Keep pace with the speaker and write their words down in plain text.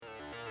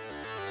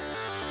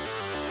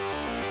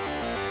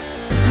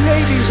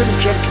Ladies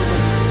and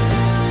gentlemen,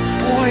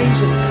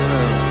 boys and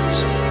girls,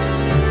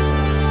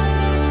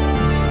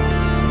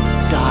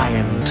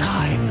 dying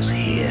times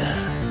here.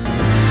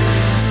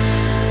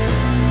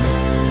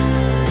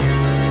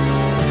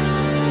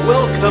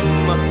 Welcome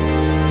to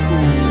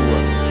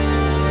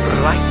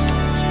Fright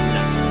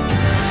Night.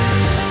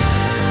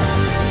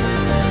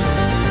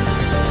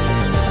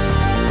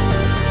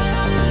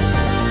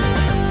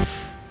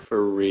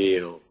 For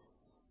real.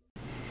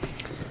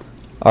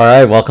 All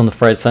right, welcome to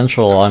Fright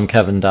Central. I'm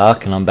Kevin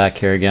Doc, and I'm back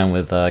here again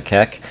with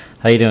Keck.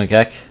 How you doing,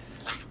 Keck?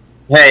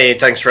 Hey,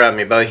 thanks for having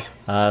me, buddy.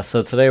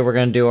 So today we're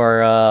going to do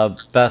our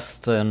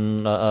best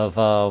of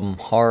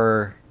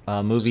horror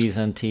movies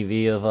and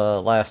TV of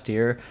last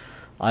year.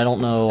 I don't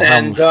know how...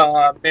 And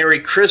Merry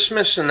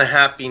Christmas and a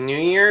Happy New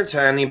Year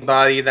to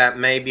anybody that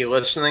may be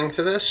listening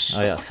to this.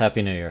 Oh, yes,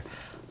 Happy New Year.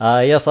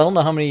 Yes, I don't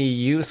know how many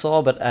you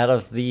saw, but out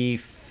of the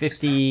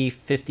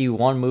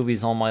 51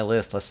 movies on my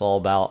list, I saw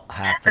about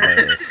half of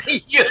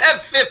those. You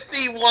have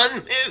 51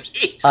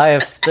 movies?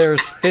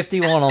 There's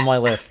 51 on my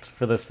list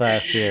for this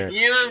past year.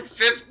 You have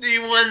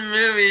 51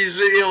 movies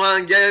that you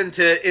want to get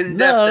into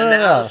in-depth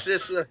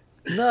analysis?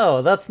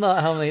 No, that's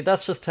not how many.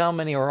 That's just how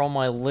many are on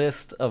my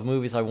list of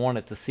movies I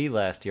wanted to see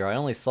last year. I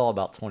only saw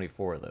about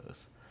 24 of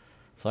those.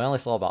 So I only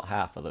saw about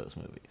half of those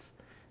movies.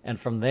 And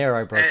from there,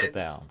 I broke it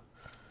down.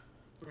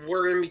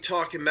 We're going to be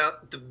talking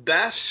about the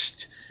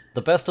best...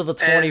 The best of the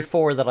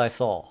 24 that I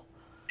saw.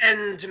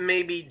 And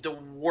maybe the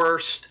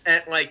worst,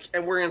 and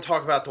we're going to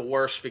talk about the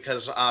worst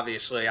because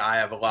obviously I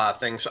have a lot of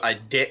things I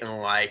didn't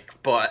like,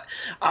 but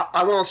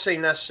I won't say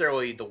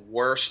necessarily the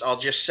worst. I'll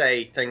just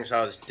say things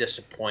I was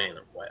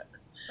disappointed with.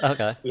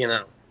 Okay. You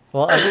know.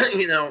 Well,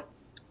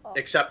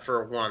 except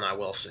for one, I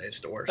will say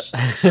it's the worst.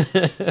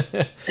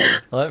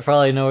 Well,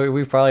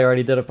 we probably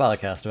already did a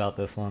podcast about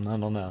this one. I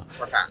don't know.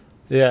 Perhaps.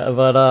 Yeah,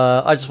 but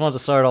I just wanted to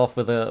start off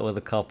with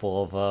a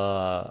couple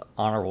of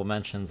honorable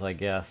mentions, I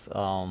guess.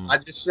 I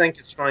just think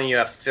it's funny you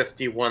have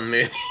 51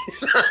 movies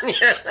on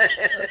your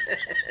list.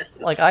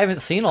 Like, I haven't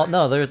seen all.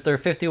 No, there are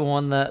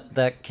 51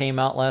 that came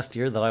out last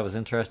year that I was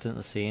interested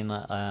in seeing,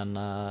 and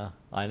I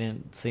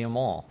didn't see them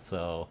all.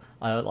 So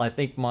I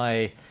think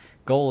my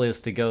goal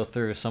is to go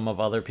through some of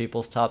other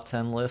people's top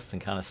 10 lists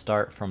and kind of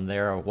start from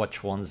there,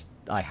 which ones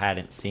I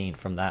hadn't seen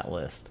from that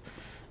list.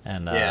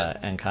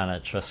 And kind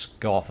of just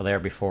go off of there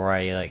before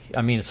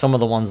some of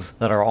the ones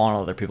that are on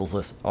other people's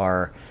lists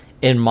are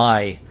in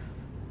my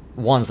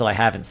ones that I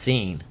haven't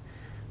seen,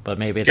 but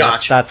maybe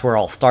that's where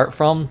I'll start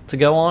from to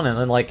go on, and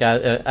then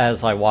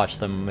as I watch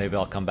them, maybe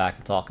I'll come back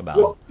and talk about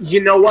Well, you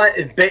know what?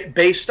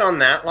 Based on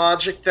that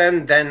logic,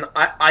 then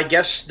I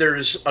guess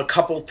there's a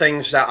couple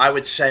things that I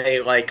would say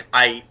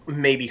I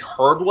maybe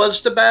heard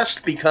was the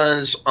best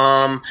because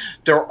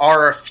there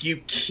are a few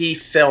key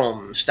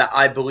films that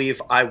I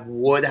believe I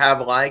would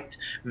have liked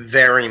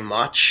very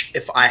much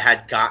if I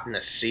had gotten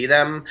to see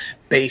them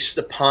based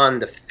upon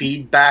the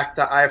feedback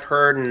that I've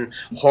heard in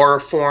horror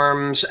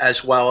forums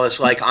as well as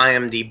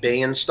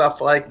IMDb and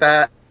stuff like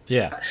that.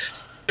 Yeah.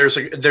 There's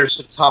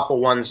a couple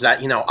ones that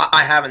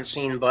I haven't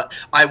seen, but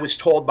I was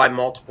told by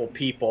multiple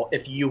people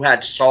if you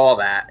had saw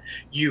that,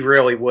 you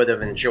really would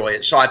have enjoyed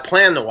it. So I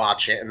plan to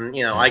watch it, and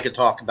I could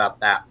talk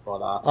about that.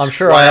 But I'm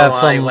sure I have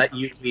some. I let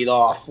you lead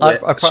off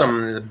with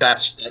some of the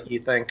best that you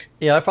think.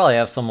 Yeah, I probably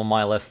have some on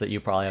my list that you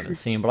probably haven't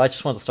seen, but I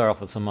just want to start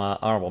off with some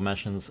honorable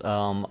mentions.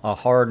 A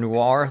horror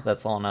noir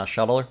that's on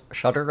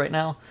Shudder right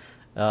now.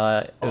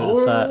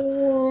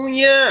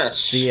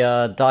 Yes,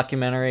 the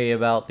documentary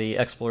about the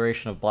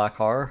exploration of black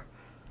horror.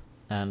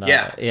 And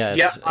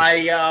I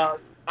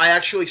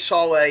actually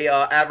saw a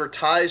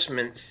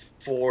advertisement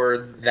for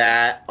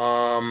that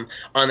on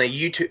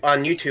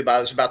YouTube. I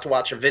was about to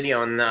watch a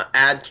video and the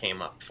ad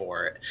came up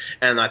for it,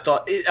 and I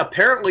thought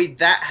apparently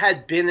that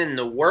had been in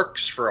the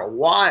works for a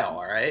while,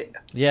 right?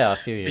 Yeah, a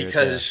few years.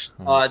 Because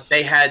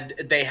they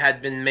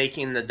had been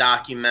making the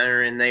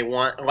documentary, and they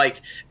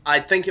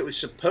I think it was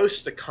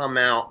supposed to come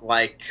out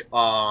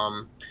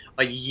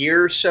a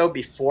year or so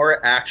before it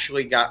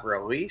actually got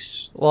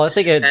released. Well, I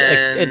think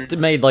it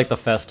made the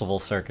festival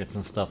circuits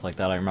and stuff like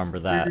that. I remember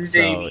that. So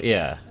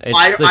yeah, it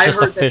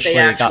just officially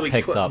got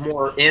picked up.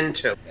 More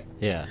into it.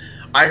 Yeah,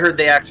 I heard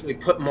they actually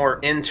put more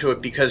into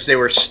it because they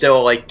were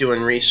still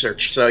doing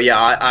research. So yeah,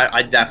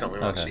 I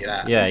definitely want to see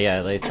that.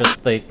 Yeah.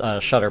 They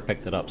Shudder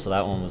picked it up, so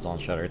that one was on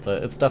Shudder.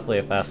 It's definitely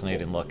a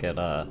fascinating look at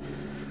the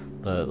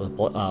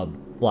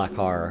black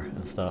horror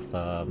and stuff.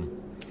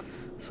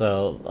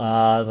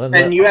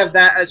 And you have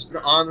that as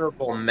an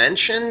honorable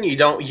mention.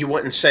 You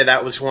wouldn't say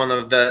that was one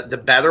of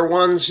the better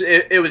ones.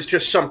 It was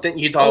just something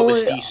you thought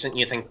was decent.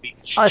 You think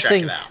people should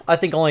check it out. I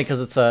think only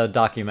because it's a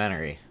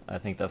documentary. I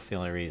think that's the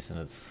only reason.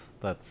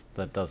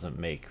 That doesn't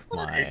make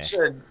my. It's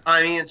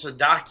a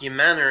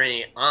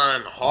documentary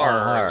on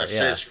horror. This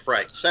is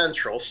Fright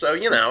Central, so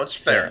it's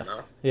fair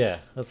enough. Yeah,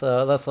 that's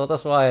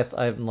why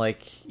I'm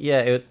like,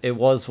 it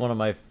was one of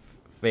my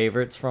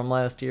favorites from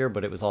last year,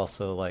 but it was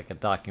also a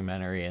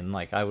documentary, and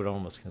I would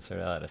almost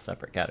consider that a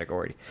separate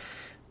category.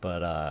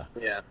 But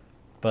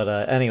But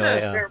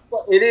anyway,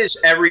 it is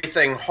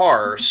everything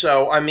horror.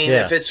 So I mean,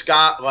 Yeah. if it's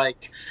got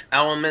like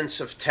elements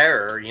of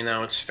terror,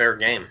 it's fair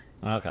game.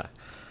 okay.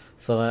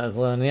 So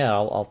then yeah,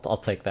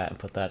 I'll take that and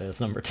put that as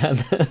number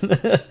 10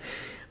 then.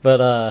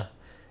 But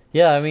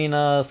yeah, I mean,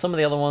 some of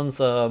the other ones,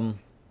 I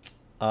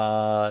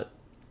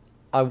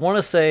want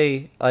to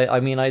say, I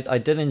mean, I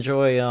did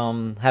enjoy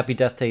Happy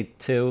Death Day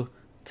 2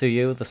 to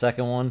You, the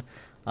second one.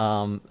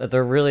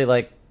 They're really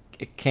like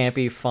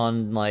campy,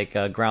 fun, like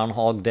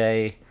Groundhog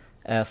Day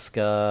esque,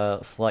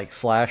 like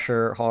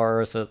slasher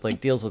horror. So it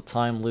like deals with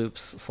time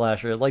loops,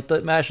 slasher. Like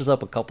that mashes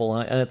up a couple,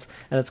 and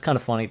it's kind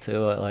of funny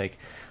too. Like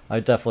I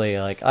definitely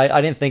like.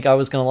 I didn't think I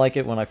was gonna like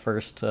it when I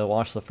first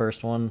watched the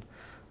first one,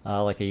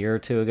 like a year or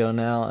two ago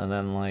now, and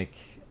then like.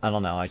 I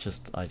don't know. I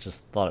just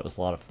thought it was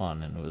a lot of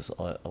fun, and it was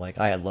like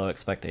I had low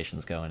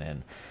expectations going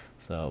in,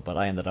 so but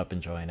I ended up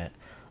enjoying it.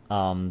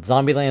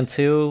 Zombieland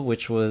 2,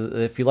 which was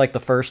if you like the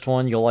first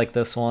one, you'll like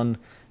this one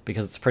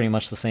because it's pretty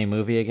much the same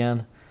movie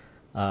again.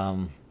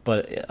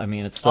 But I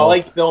mean, it's still. I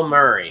liked Bill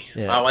Murray.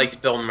 Yeah. I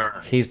liked Bill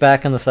Murray. He's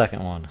back in the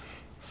second one,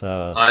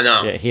 so I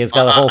know. Yeah, he has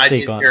got a whole I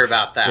sequence. did hear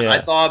about that. Yeah.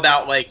 I thought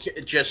about like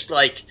just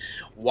like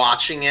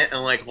watching it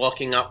and like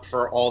looking up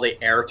for all the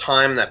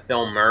airtime that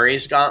Bill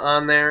Murray's got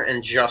on there,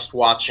 and just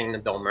watching the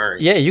Bill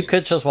Murray. Yeah, you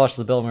could just watch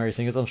the Bill Murray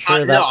scene because I'm sure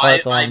that No,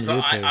 part's on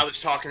YouTube. I was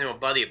talking to a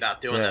buddy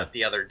about doing Yeah. that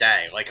the other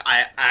day. Like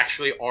I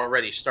actually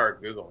already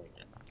started googling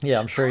it. Yeah,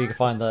 I'm sure you can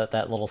find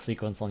that little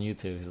sequence on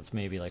YouTube because it's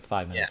maybe like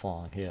 5 minutes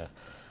long. Yeah.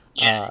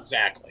 Yeah,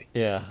 exactly.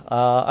 Yeah.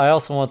 I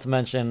also want to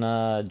mention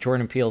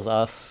Jordan Peele's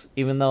Us,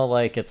 even though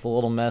like it's a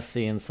little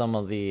messy and some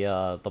of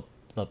the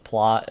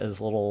plot is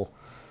a little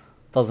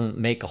doesn't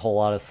make a whole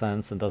lot of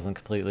sense and doesn't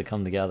completely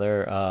come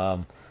together.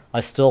 I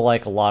still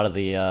like a lot of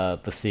the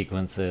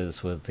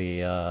sequences with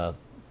the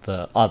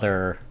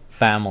other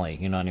family,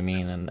 you know what I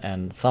mean,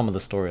 and some of the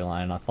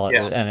storyline I thought,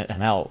 Yeah.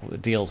 and how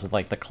it deals with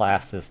like the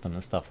class system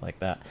and stuff like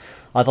that.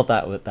 I thought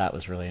that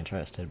was really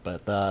interesting,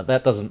 but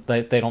that doesn't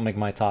they don't make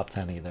my top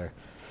 10 either.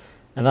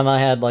 And then I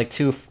had like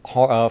two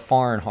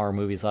foreign horror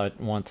movies I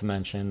want to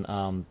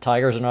mention.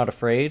 Tigers Are Not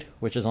Afraid,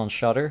 which is on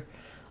Shudder.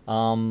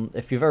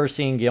 If you've ever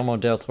seen Guillermo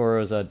del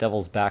Toro's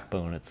Devil's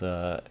Backbone, it's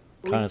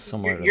kind of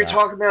similar to You're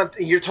that.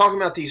 you're talking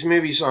about these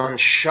movies on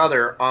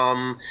Shudder.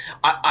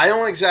 I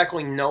don't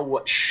exactly know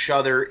what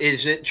Shudder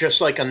is. It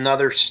just like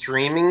another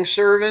streaming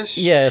service?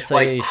 Yeah, it's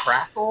like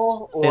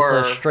Crackle, or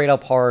it's a straight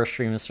up horror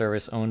streaming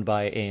service owned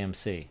by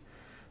AMC.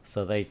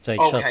 So they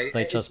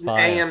just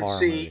buy a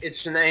horror movie.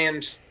 It's an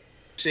AMC.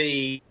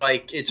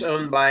 Like it's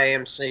owned by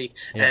AMC,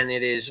 Yeah. and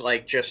it is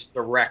like just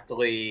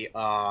directly.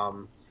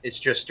 It's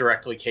just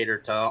directly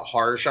catered to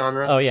horror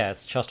genre. Oh yeah,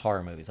 it's just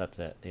horror movies. That's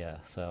it. Yeah.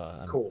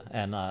 So Cool.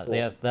 And Cool. they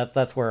have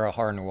that's where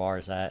horror noir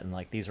is at, and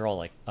like these are all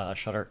like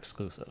Shudder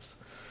exclusives.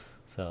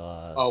 So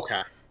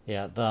Okay.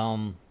 yeah.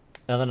 And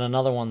then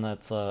another one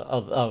that's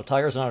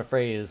Tigers Are Not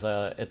Afraid is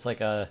it's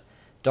like a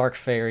dark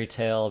fairy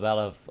tale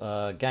about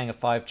a gang of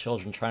 5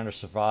 children trying to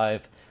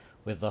survive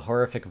with the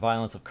horrific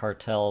violence of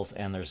cartels,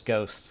 and there's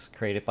ghosts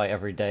created by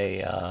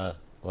everyday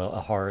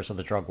horrors of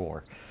the drug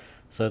war.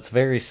 So it's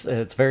very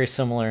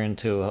similar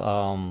into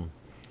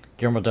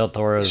Guillermo del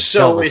Toro's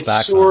So Devil's it's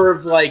Backbone. sort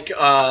of like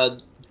a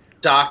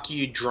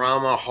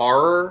docudrama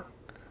horror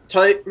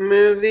type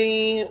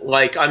movie.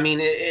 Like, I mean,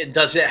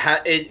 does it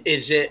have?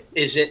 Is it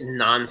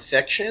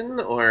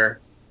nonfiction or?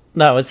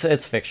 No,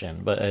 it's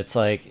fiction, but it's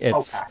like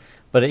it's. Okay.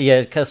 But yeah,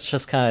 it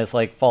just kind of it's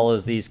like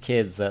follows these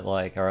kids that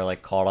like are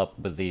like caught up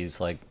with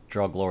these like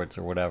drug lords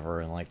or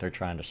whatever, and like they're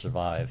trying to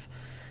survive,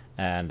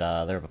 and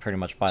they're pretty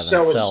much by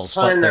So themselves. it's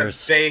But kind of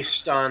there's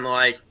based on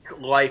like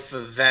life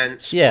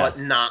events, Yeah. but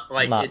not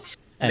like Not it's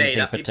anything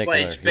made up. particular,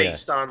 But it's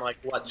based on like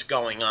what's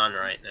going on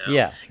right now.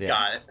 yeah,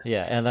 Got it.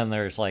 yeah, and then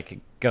there's like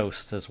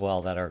ghosts as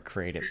well that are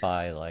created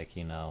by like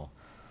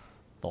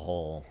the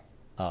whole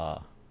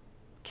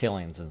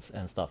killings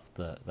and stuff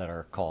that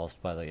are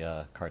caused by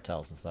the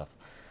cartels and stuff.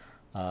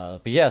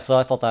 But yeah, so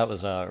I thought that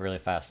was really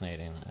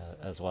fascinating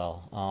as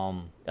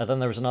well. And then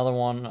there was another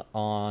one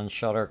on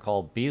Shudder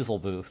called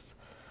Beelzebooth.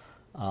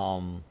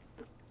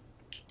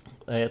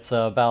 It's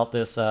about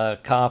this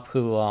cop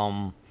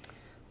who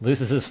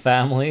loses his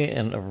family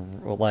and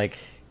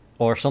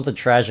or something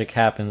tragic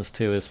happens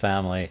to his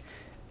family,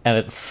 and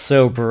it's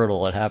so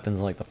brutal. It happens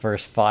in like the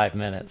first 5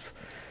 minutes.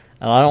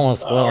 And I don't want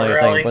to spoil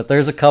anything, really? but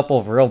there's a couple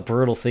of real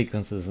brutal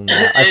sequences in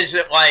there. Is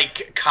it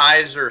like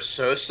Kaiser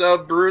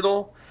Sosa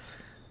brutal?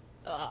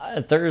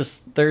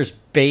 There's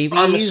babies.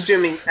 I'm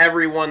assuming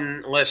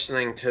everyone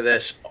listening to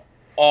this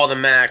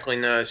automatically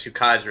knows who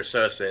Kaiser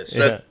Sosa is.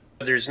 So Yeah.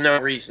 there's no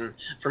reason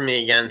for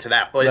me to get into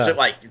that. But No. is it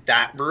like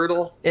that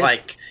brutal?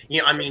 It's-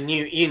 Like, I mean,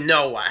 you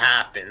know what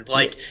happened.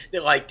 Like,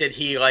 did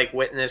he like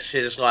witness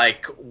his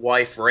like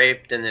wife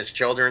raped and his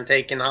children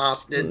taken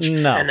hostage,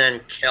 No. and then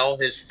kill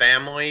his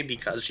family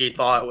because he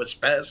thought it was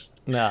best?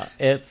 No,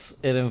 it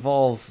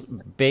involves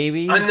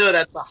babies. I know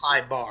that's a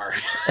high bar.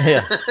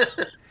 Yeah.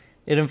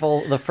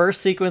 The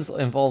first sequence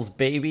involves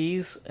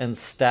babies and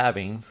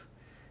stabbings.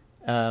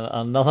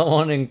 Another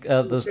one in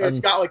So it's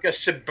got like a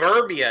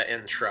Suburbia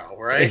intro,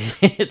 right?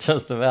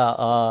 just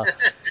about.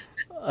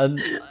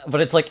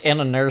 but it's like in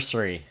a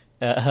nursery,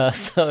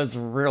 so it's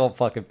real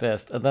fucking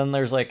pissed. And then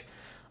there's like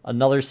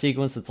another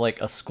sequence. It's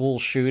like a school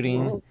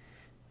shooting,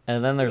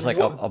 and then there's like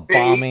a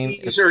bombing.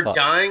 Babies It's are fucked.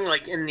 dying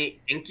like in the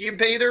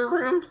incubator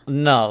room.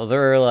 No,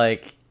 there are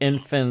like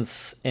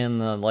infants in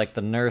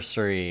the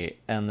nursery,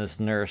 and this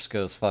nurse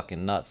goes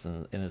fucking nuts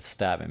and is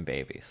stabbing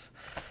babies.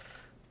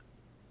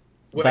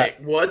 Wait,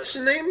 what's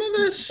the name of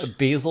this?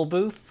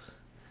 Beelzebooth?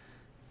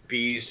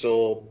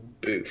 Beelzebooth.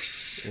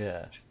 Booth.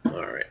 Yeah.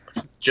 All right,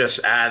 just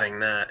adding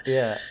that.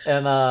 Yeah,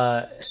 and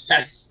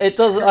That's, it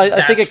does. I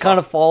think that's it kind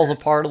of falls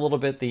fucking- apart a little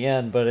bit at the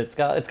end, but it's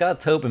got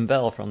Tobin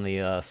Bell from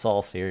the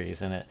Saw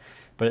series in it.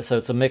 But so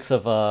it's a mix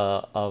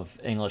of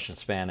English and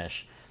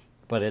Spanish.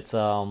 But it's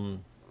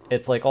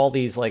like all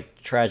these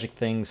like tragic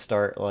things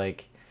start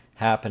like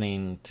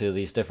happening to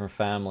these different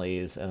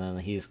families, and then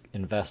he's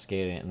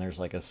investigating it, and there's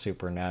like a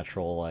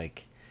supernatural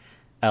like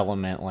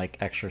element, like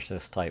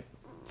exorcist type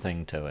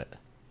thing to it.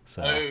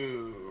 So,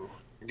 Oh,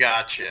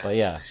 gotcha. but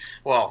yeah,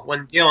 Well,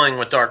 when dealing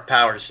with dark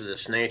powers of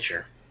this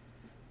nature.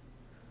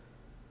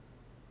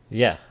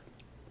 yeah,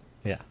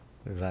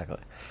 exactly.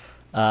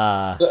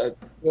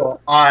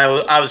 Well,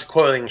 I was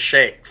quoting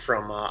Shake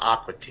from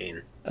Aqua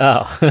Teen.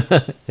 Oh,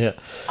 yeah.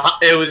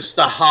 It was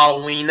the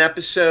Halloween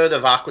episode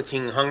of Aqua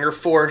Teen Hunger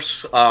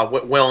Force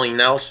with Willie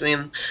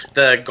Nelson,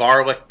 the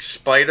garlic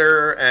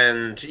spider,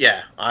 and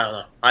yeah, I don't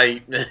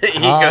know.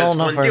 He I goes don't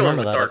know when if I dealing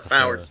remember with that dark episode.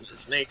 powers of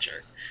this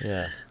nature.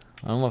 Yeah,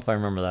 I don't know if I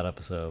remember that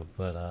episode,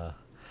 but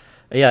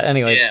yeah.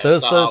 Anyway, Yeah, it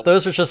was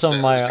those are just some of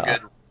it my was a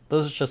good-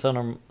 those are just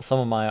some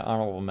of my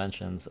honorable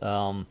mentions.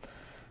 Now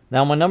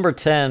my number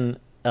 10,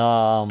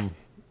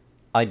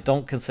 I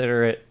don't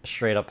consider it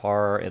straight up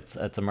horror. It's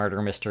a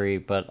murder mystery,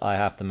 but I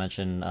have to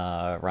mention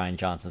Ryan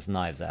Johnson's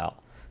Knives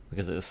Out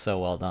because it was so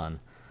well done,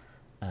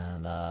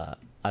 and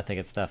I think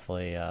it's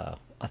definitely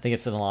I think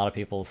it's in a lot of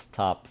people's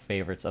top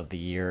favorites of the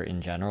year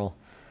in general.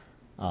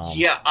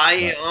 Yeah,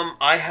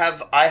 I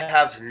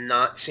have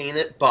not seen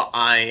it, but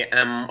I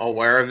am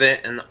aware of it,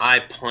 and I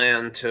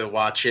plan to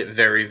watch it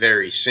very,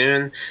 very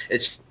soon.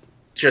 It's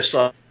just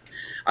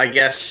I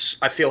guess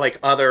I feel like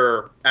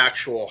other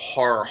actual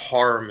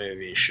horror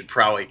movies should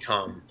probably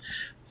come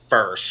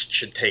first,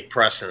 should take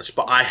precedence.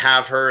 But I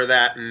have heard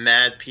that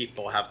mad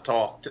people have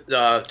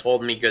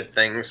told me good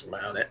things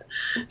about it.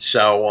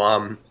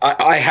 So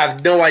I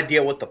have no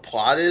idea what the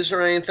plot is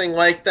or anything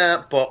like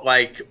that. But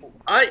like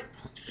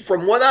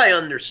from what I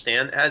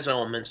understand, it has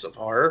elements of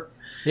horror.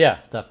 Yeah,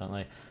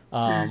 definitely.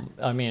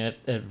 I mean,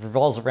 it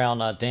revolves around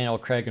Daniel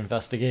Craig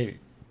investigating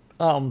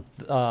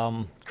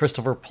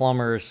Christopher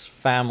Plummer's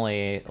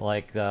family,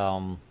 like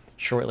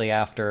shortly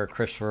after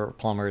Christopher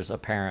Plummer's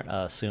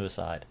apparent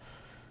suicide,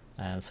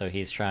 and so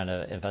he's trying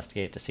to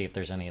investigate to see if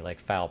there's any like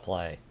foul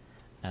play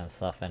and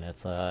stuff. And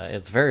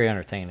it's very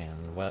entertaining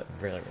and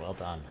really well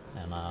done.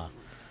 And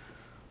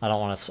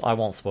I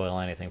won't spoil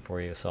anything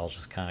for you, so I'll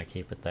just kind of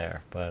keep it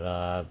there.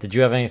 But did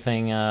you have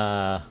anything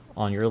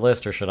on your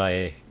list, or should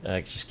I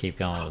just keep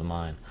going with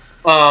mine?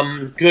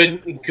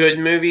 Good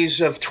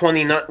movies of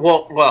 29.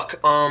 Well, look,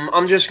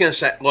 I'm just gonna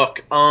say,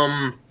 look,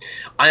 I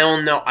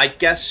don't know. I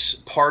guess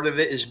part of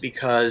it is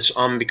because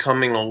I'm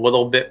becoming a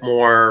little bit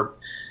more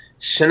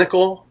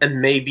cynical and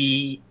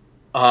maybe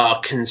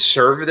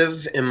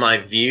conservative in my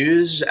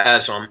views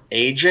as I'm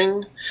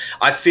aging.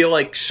 I feel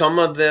like some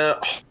of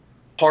the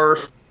horror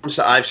films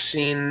that I've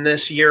seen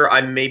this year, I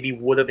maybe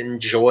would have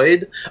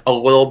enjoyed a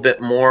little bit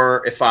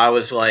more if I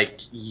was like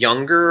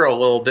younger, a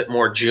little bit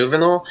more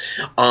juvenile.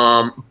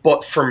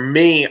 But for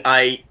me,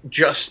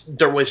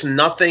 there was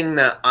nothing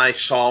that I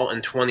saw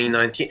in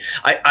 2019.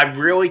 I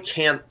really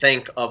can't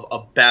think of a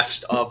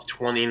best of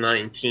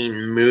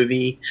 2019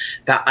 movie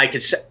that I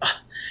could say.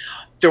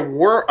 There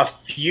were a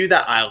few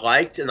that I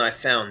liked and I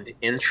found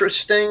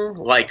interesting,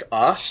 like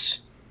Us.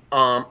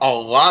 A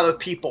lot of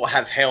people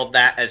have hailed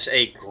that as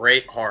a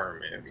great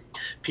horror movie.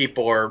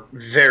 People are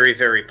very,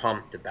 very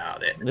pumped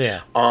about it.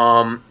 Yeah.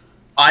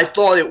 I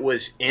thought it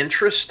was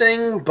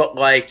interesting, but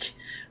like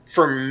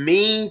for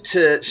me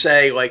to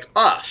say like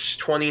Us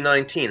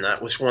 2019,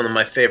 that was one of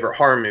my favorite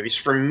horror movies.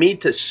 For me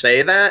to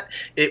say that,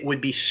 it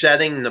would be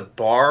setting the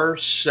bar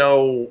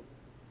so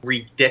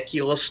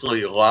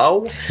ridiculously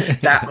low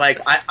that like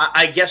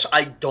I guess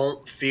I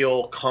don't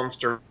feel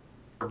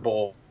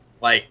comfortable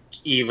like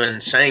even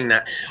saying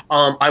that.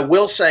 I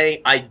will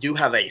say I do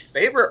have a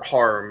favorite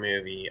horror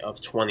movie of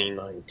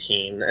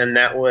 2019, and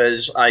that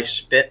was I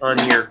Spit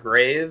on Your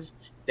Grave,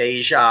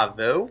 Deja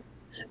Vu.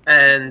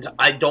 And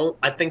I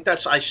think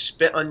that's I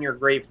Spit on Your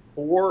Grave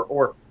 4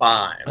 or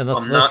 5. And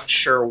I'm not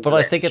sure but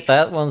I think which.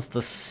 that one's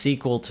the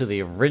sequel to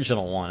the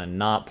original one and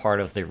not part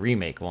of the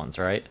remake ones,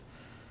 right?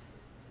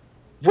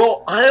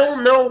 Well, I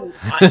don't know.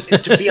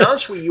 To be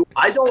honest with you,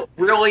 I don't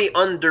really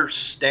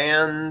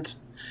understand.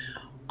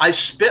 I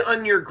Spit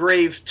on Your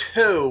Grave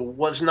 2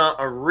 was not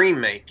a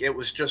remake. It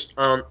was just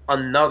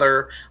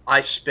another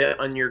I Spit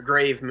on Your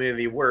Grave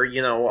movie where,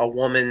 you know, a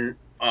woman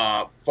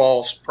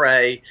falls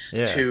prey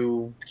Yeah.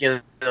 to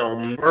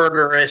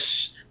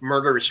murderous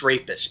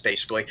rapists,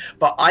 basically.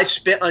 But I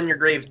Spit on Your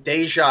Grave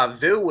Deja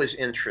Vu was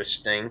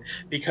interesting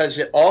because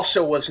it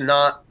also was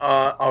not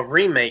a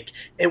remake.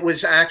 It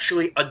was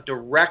actually a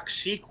direct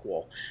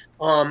sequel.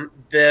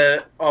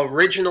 The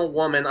original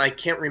woman, I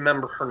can't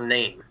remember her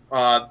name.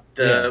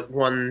 The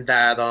one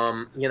that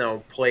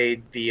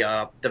played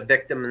the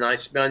victim in I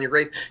Spit on Your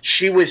Grave.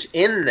 She was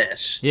in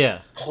this,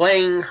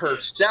 playing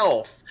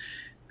herself.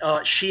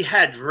 She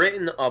had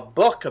written a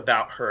book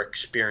about her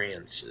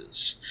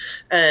experiences,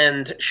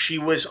 and she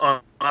was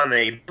on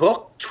a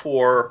book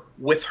tour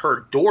with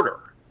her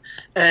daughter.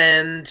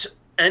 And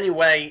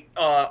anyway,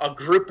 a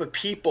group of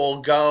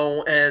people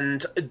go,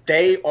 and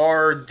they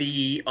are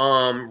the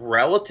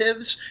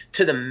relatives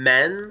to the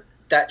men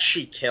that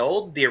she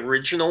killed, the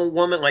original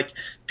woman, like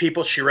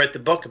people she wrote the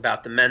book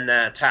about, the men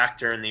that attacked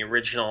her in the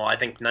original, I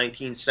think,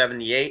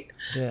 1978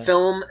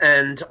 film.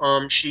 And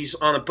she's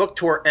on a book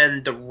tour,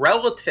 and the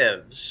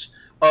relatives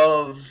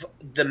of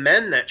the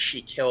men that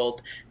she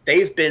killed,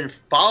 they've been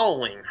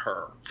following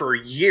her for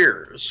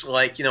years,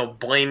 like,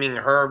 blaming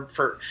her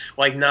for,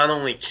 like, not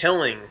only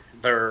killing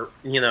their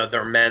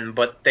men,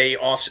 but they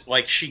also,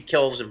 like, she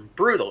kills them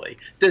brutally,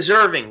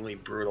 deservingly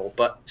brutal,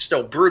 but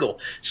still brutal.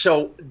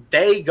 So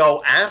they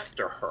go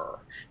after her,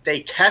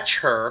 they catch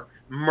her,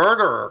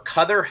 murder her,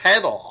 cut her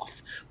head off,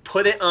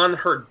 put it on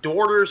her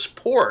daughter's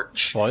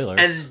porch,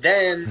 spoilers, and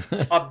then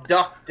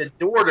abduct the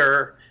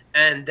daughter,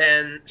 and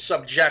then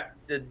subject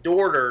the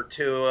daughter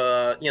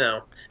to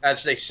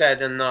as they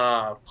said in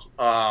what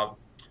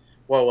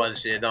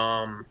was it,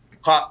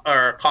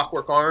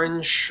 Clockwork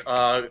Orange,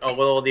 a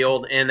little of the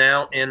old In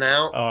Out.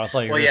 Oh, I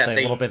thought you were going to say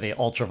a little bit of the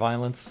ultra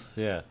violence.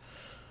 Yeah.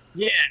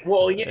 Yeah,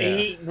 well,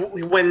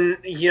 when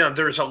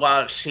there's a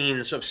lot of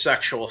scenes of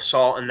sexual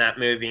assault in that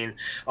movie, and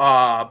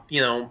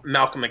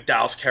Malcolm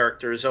McDowell's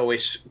character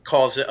always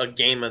calls it a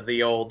game of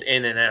the old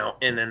in and out.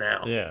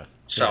 Yeah.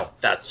 So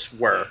that's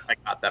where I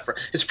got that from.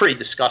 It's pretty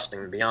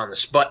disgusting, to be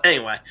honest. But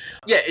anyway,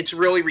 yeah, it's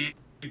really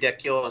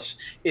ridiculous.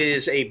 It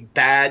is a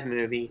bad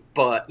movie,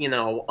 but being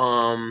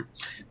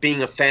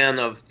a fan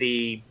of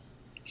the,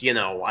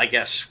 I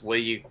guess, what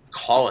do you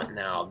call it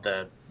now,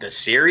 the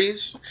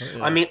series.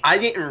 I mean, I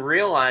didn't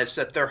realize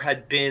that there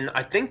had been,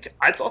 I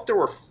thought there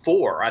were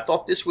 4. I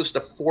thought this was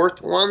the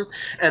 4th one,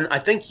 and I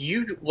think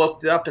you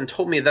looked it up and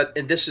told me that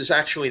this is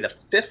actually the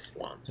 5th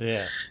one.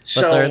 Yeah.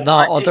 So but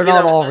they're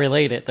not all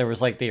related. There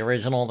was like the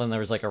original, then there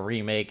was like a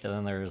remake, and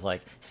then there was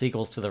like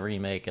sequels to the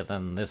remake, and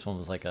then this one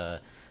was like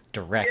a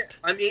direct.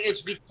 Yeah, I mean,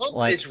 it's become,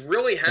 it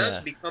really has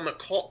become a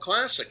cult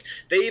classic.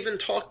 They even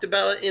talked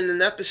about it in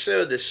an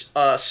episode of this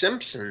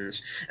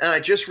Simpsons, and I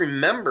just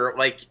remember,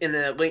 like, in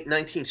the late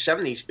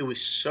 1970s, it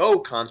was so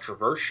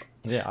controversial.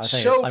 Yeah, I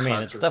think.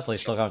 It's definitely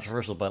still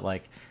controversial, but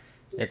like,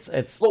 it's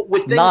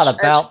with not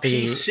about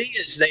the PC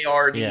as they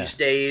are these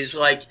days.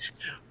 Like,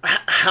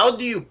 how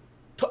do you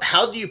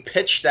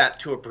pitch that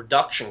to a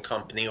production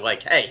company?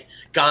 Like, hey,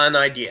 got an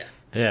idea.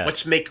 Yeah.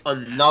 Let's make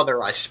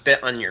another I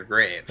Spit on Your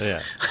Grave.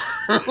 Yeah.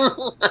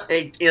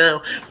 Like,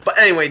 but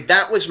anyway,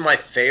 that was my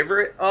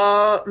favorite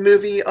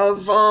movie of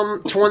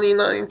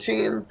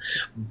 2019.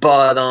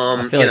 But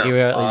I feel like you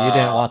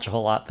didn't watch a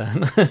whole lot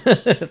then.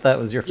 If that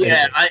was your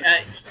favorite.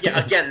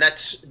 Yeah, again,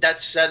 that's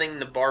setting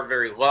the bar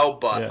very low,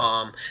 but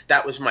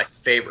that was my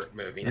favorite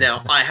movie.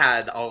 Now, I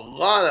have a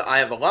lot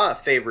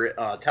of favorite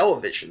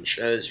television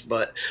shows,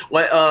 but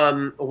why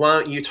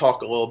don't you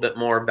talk a little bit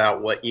more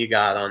about what you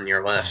got on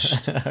your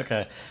list?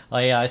 Okay.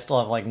 I still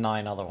have like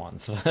 9 other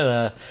ones.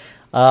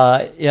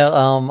 I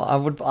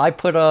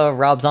put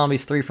Rob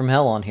Zombie's 3 from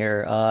Hell on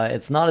here.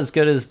 It's not as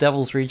good as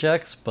Devil's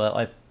Rejects, but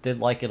I did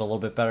like it a little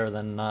bit better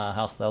than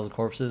House of 1,000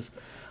 Corpses.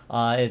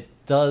 It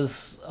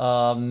does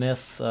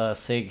miss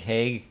Sig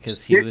Haig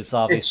because he was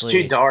obviously...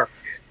 It's too dark.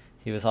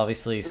 He was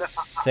obviously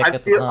sick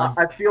at the time.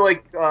 I feel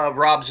like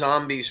Rob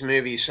Zombie's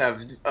movies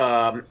have...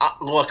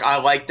 look, I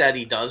like that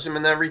he does them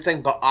and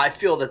everything, but I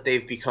feel that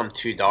they've become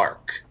too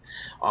dark.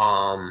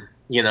 I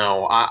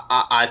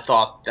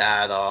thought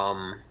that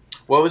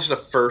what was the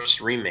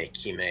first remake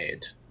he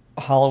made?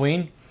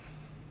 Halloween.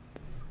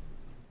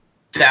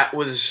 That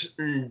was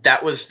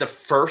the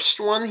first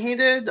one he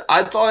did.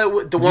 I thought it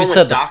was the one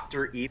with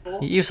Dr.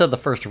 Evil. You said the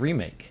first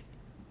remake.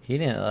 He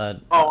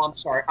didn't. Oh, I'm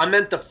sorry. I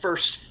meant the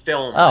first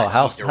film. Oh,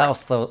 House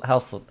of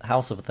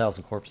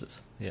 1,000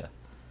 Corpses. Yeah.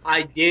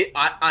 I did.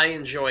 I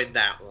enjoyed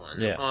that one.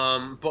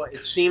 Yeah. But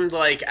it seemed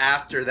like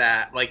after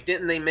that, like,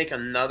 didn't they make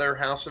another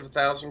House of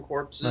 1,000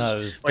 Corpses? No, it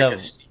was like a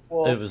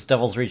sequel? It was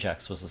Devil's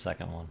Rejects was the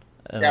second one.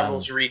 And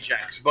Devil's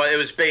Rejects, but it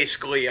was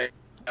basically a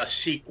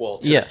sequel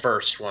to the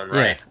first one,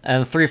 right? Yeah.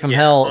 And 3 from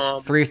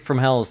Hell. 3 from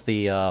Hell is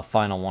the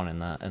final one in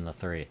the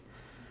 3.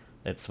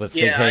 It's with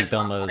Sig Haig,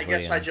 Bill Moseley. I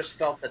guess I just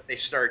felt that they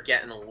started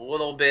getting a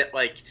little bit,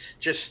 like,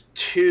 just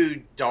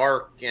too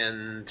dark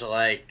and,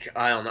 like,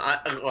 I don't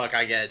know. Look,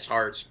 I guess it's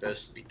hard. It's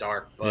supposed to be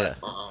dark, but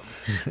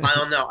I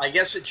don't know. I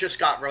guess it just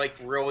got, like,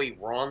 really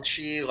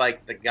raunchy.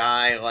 Like, the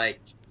guy,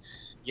 like,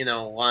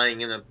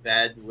 lying in a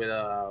bed with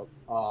a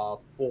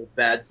full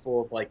bed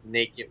full of like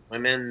naked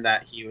women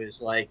that he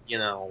was like,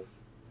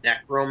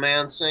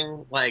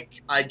 necromancing.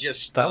 Like I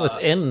just, That was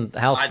in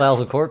House I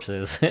Thousand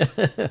Corpses.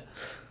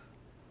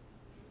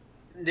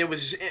 there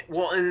was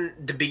well in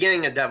the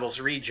beginning of Devil's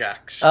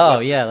Rejects. Oh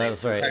What's yeah, his that name?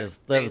 was right. Protects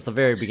That was the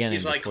very beginning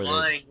He's like before they.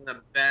 lying in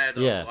a bed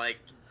Yeah. of like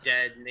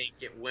dead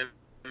naked women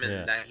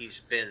Yeah. that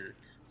he's been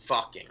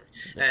fucking,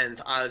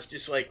 and I was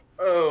just like,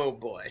 oh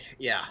boy,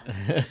 yeah.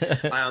 I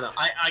don't know.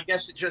 I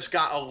guess it just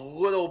got a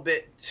little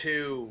bit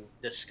too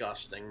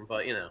disgusting,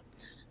 but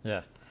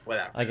Yeah.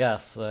 whatever. I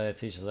guess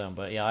it's each his own,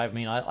 but yeah, I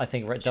mean, I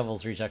think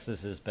Devil's Rejects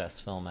is his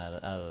best film out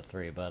of the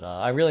three, but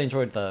I really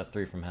enjoyed the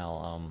Three from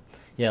Hell.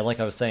 Yeah, like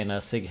I was saying,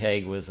 Sig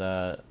Haig was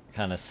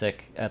kind of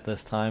sick at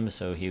this time,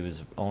 so he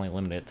was only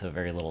limited to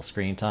very little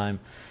screen time,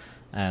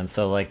 and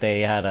so like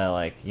they had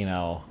to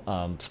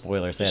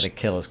spoilers, they had to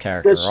kill his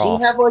character Does off.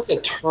 he have like a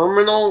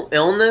terminal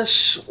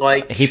illness?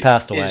 Like He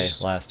passed away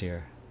last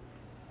year.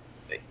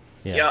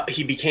 Yeah,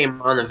 he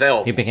became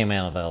unavailable. He became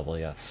unavailable.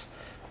 Yes.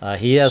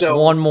 He has So-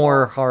 one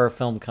more horror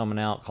film coming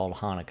out called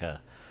Hanukkah.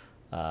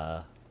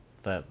 That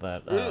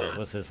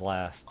was his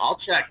last. I'll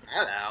check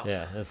that out.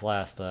 Yeah, his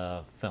last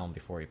film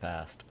before he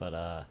passed. But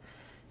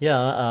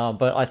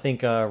but I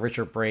think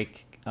Richard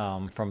Brake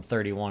from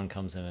 31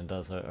 comes in and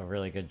does a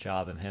really good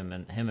job, and him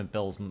and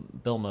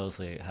Bill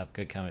Moseley have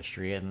good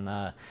chemistry, and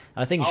I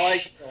think I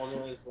like Bill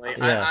Moseley.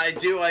 Yeah. I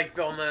do like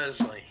Bill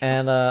Moseley.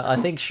 and I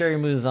think Sherry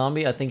Moon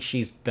Zombie, I think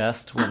she's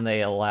best when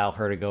they allow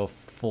her to go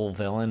full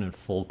villain and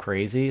full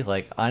crazy.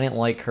 Like I didn't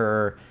like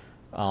her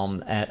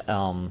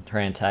her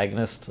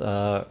antagonist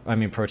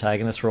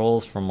protagonist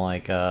roles from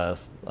like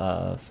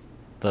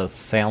the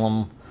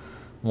Salem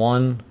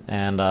one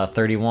and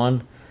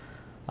 31.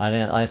 I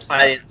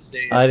didn't see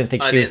it. I didn't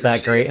think she was didn't that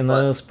see great it, in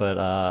but those, but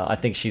I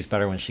think she's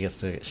better when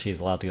she's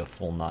allowed to go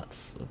full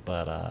nuts.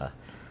 But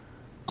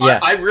yeah,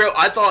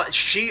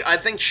 I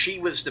think she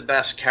was the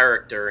best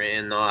character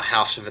in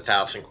House of a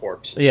Thousand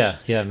Corpses.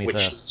 yeah, me Which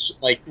too. is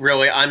like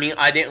really, I mean,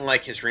 I didn't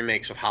like his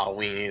remakes of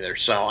Halloween either.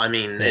 So I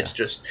mean, Yeah. it's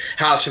just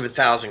House of a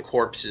Thousand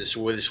Corpses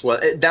was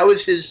that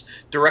was his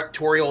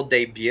directorial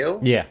debut.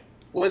 Yeah,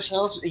 Was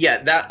House?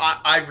 Yeah, that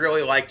I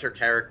really liked her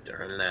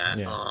character in that.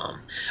 Yeah.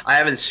 I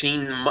haven't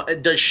seen.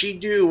 Does she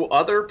do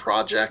other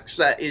projects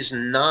that is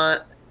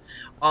not?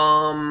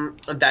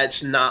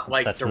 That's not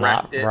like that's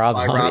not directed Rob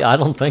by Zombie. Rob I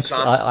don't think so.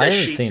 Zombie. I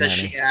haven't seen Does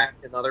any. she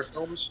act in other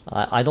films?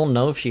 I don't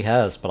know if she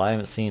has, but I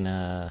haven't seen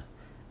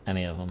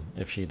any of them.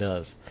 If she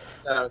does,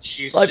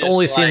 She's I've just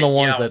only seen the like,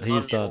 ones yeah, that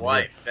he's I'm your done,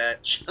 Wife,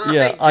 bitch.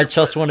 yeah, I You're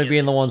just want to putting be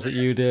in the me ones that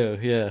you do.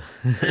 Yeah.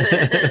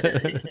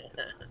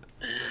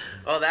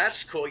 Oh,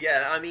 that's cool.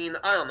 Yeah, I mean,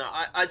 I don't know.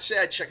 I'd say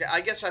I'd check it.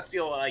 I guess I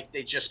feel like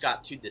they just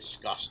got too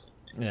disgusting.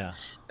 Yeah.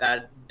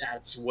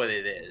 That's what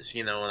it is.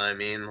 You know what I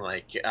mean?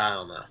 Like, I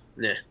don't know.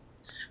 Yeah.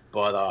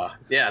 But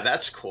yeah,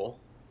 that's cool.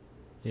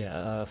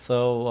 Yeah.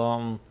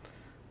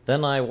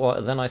 Then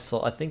I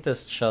saw. I think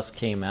this just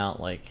came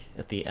out like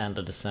at the end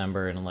of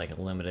December in like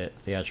a limited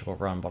theatrical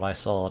run, but I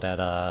saw it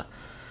at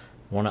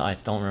one. I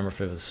don't remember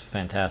if it was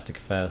Fantastic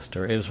Fest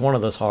or it was one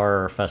of those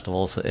horror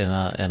festivals in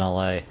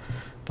LA.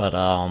 But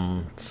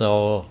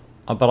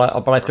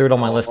but I threw it on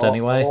my list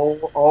anyway.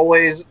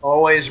 Always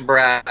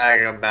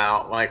brag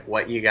about like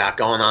what you got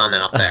going on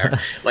out there,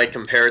 like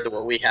compared to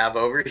what we have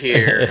over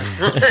here.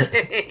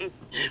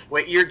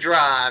 What you're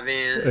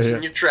driving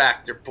and your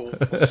tractor pulls.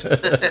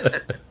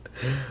 But,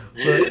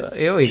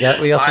 yeah, we got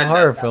some I know,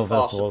 horror that's film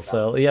awesome. festivals,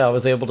 so yeah, I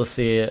was able to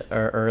see it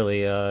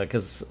early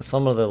because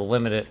some of the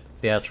limited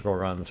theatrical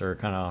runs are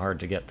kind of hard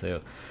to get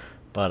to.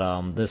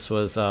 But this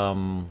was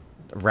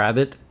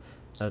Rabbit.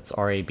 That's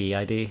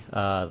Rabid.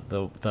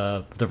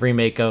 The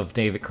remake of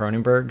David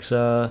Cronenberg's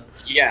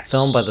Yes.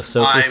 film by the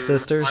Soper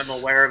sisters. I'm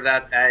aware of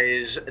that.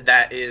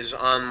 That is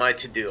on my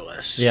to-do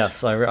list.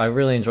 Yes, I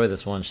really enjoyed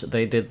this one.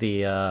 They did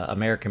the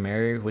American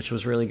Mary, which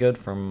was really good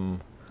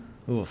from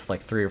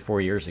like 3 or 4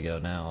 years ago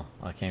now.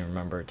 I can't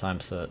remember.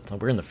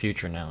 We're in the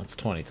future now. It's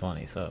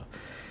 2020, so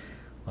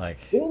like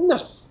Didn't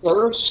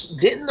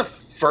the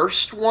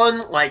first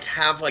one like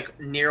have like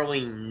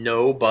nearly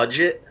no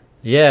budget?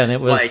 yeah, and it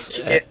was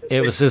Like,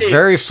 it was his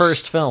very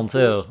first film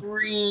too.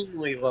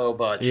 Extremely low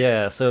budget.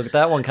 Yeah, so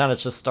that one kind of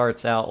just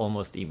starts out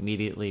almost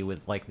immediately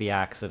with like the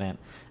accident,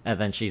 and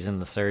then she's in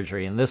the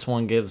surgery. And this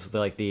one gives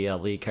the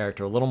lead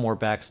character a little more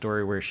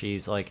backstory, where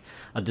she's like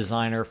a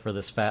designer for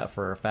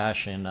for a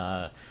fashion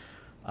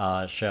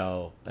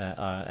show,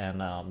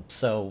 and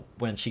so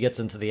when she gets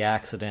into the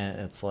accident,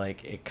 it's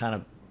like it kind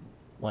of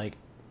like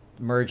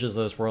merges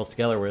those worlds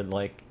together, where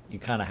like you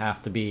kind of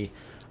have to be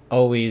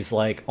always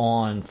like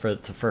on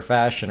for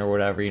fashion or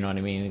whatever, you know what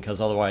I mean,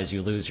 because otherwise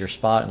you lose your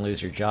spot and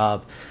lose your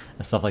job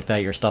and stuff like that.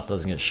 Your stuff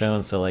doesn't get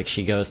shown, so like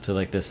she goes to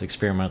like this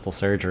experimental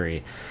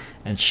surgery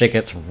and shit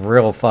gets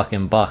real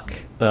fucking buck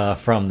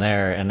from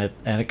there, and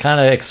it kind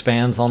of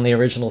expands on the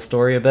original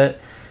story a bit,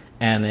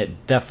 and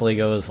it definitely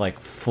goes like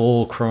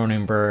full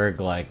Cronenberg,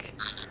 like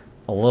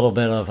a little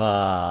bit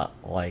of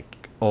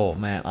like, oh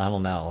man, I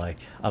don't know, like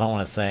I don't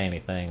want to say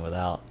anything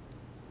without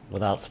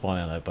without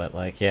spoiling it, but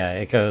like, yeah,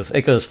 it goes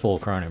full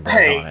Cronenberg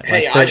Hey, on it.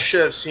 hey, Like, I should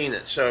have seen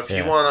it. So if you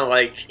Yeah. want to,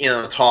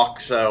 like, talk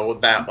so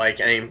about like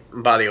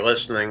anybody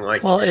listening,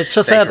 like, well, it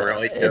just they had can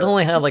relate it to it.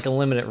 only had like a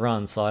limited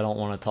run, so I don't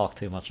want to talk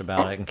too much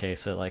about it in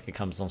case it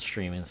comes on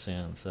streaming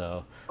soon.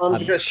 So I'm I'm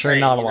just sure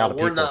saying, not a lot of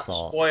we're people not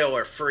saw it.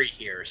 spoiler free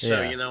here,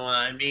 so Yeah. you know what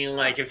I mean.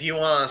 Like, if you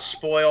want to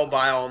spoil,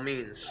 by all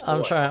means,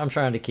 spoil. I'm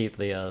trying to keep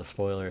the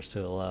spoilers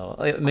to a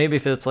low. Maybe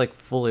if it's like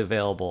fully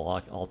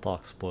available, I'll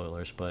talk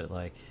spoilers. But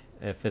like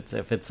if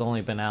it's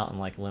only been out in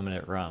like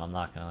limited run, I'm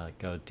not gonna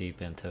go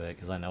deep into it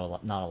because I know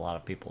not a lot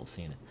of people have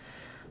seen it.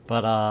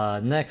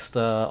 But next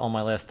on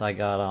my list, I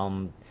got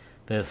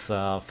this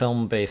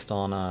film based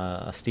on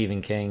a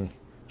Stephen King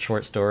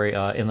short story,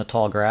 In the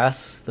Tall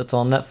Grass, that's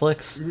on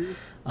Netflix.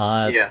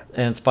 Yeah.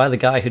 And it's by the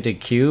guy who did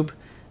Cube,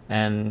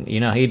 and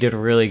he did a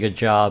really good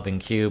job in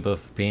Cube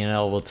of being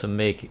able to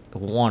make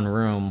one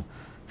room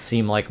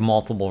seem like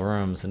multiple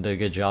rooms, and did a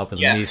good job with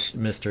Yes. the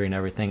mystery and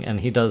everything. And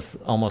he does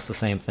almost the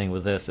same thing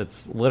with this.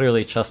 It's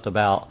literally just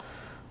about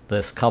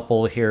this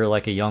couple hear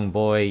like a young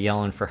boy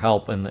yelling for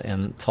help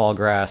in tall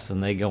grass,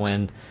 and they go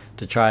in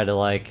to try to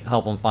like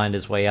help him find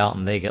his way out,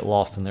 and they get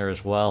lost in there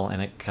as well. And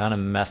it kind of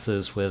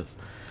messes with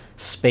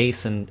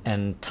space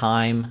and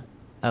time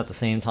at the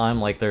same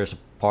time. Like there's a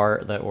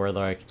part that where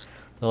they're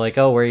like,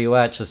 oh, where are you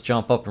at? Just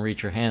jump up and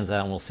reach your hands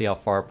out, and we'll see how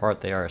far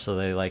apart they are. So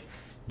they like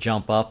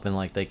jump up and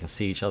like they can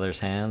see each other's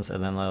hands,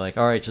 and then they're like,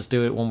 all right, just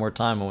do it one more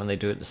time. And when they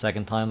do it the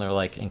second time, they're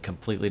like in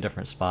completely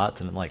different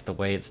spots, and like the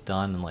way it's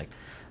done and like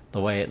the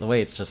way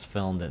it's just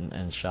filmed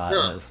and shot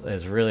Huh.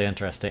 is really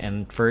interesting.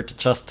 And for it to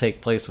just take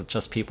place with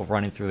just people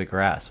running through the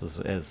grass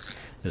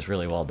is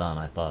really well done,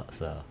 I thought.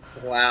 So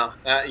Wow.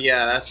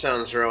 Yeah, that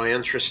sounds really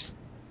interesting.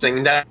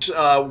 That's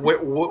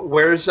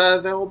where's that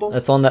available?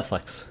 it's on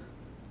Netflix.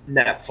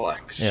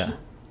 Netflix. Yeah.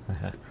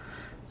 Okay.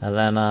 And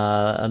then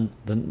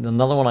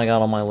another one I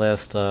got on my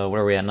list, where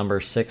are we at, number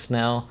 6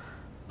 now?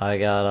 I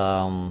got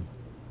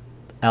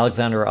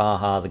Alexander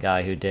Aja, the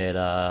guy who did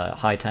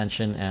High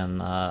Tension and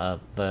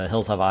the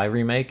Hills Have Eye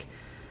remake.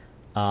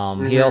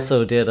 He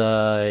also did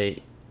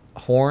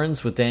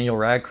Horns with Daniel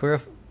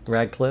Radcliffe.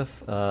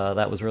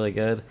 That was really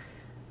good.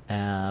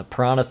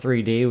 Piranha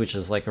 3D, which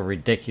is like a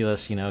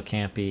ridiculous,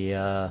 campy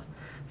film.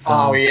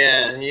 Oh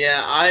yeah,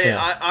 yeah.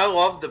 Yeah. I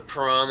love the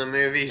Piranha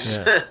movies.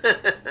 Yeah.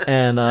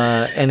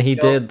 And he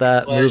Guilty did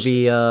that pleasure.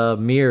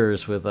 movie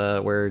Mirrors with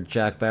where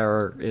Jack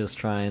Bauer is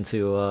trying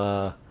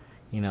to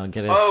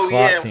get his Oh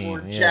SWAT yeah, team.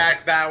 where Yeah.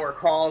 Jack Bauer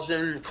calls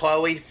in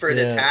Chloe for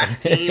the Yeah.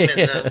 tag team,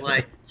 and then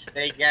like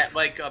they get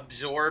like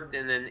absorbed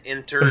in an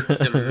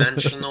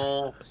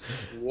interdimensional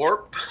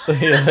warp.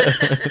 Yeah.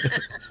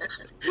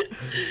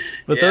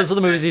 But Yeah, those are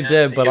the movies he yeah,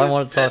 did. But he I was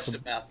want to talk. pissed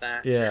about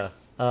that. Yeah,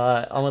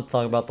 I want to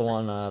talk about the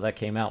one that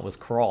came out was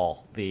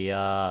Crawl, the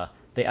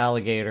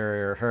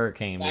alligator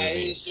hurricane That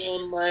movie. is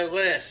on my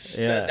list.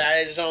 Yeah.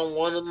 That is on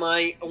one of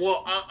my.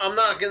 Well, I'm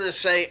not gonna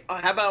say.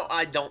 How about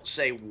I don't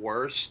say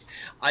worst?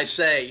 I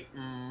say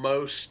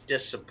most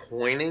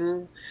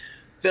disappointing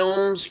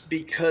films,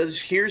 because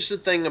here's the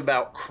thing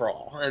about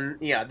Crawl, and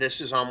yeah,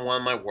 this is on one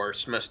of my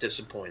worst, most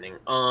disappointing.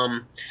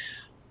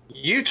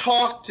 You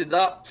talked it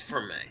up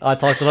for me. I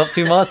talked it up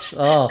too much.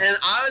 Oh, And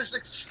I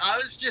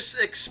was just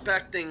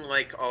expecting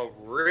like a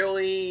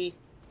really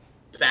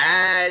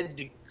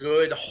bad,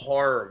 good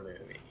horror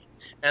movie.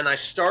 And I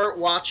start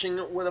watching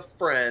it with a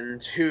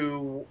friend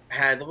who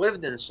had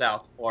lived in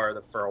South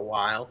Florida for a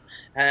while,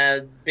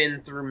 had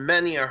been through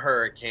many a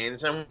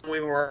hurricanes, and we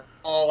were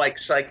all like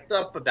psyched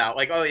up about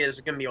like, oh yeah, this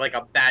is gonna be like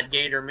a bad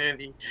gator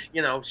movie,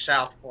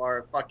 South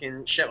Florida,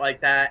 fucking shit like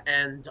that.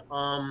 And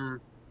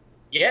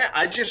yeah,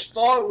 I just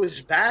thought it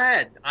was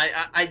bad.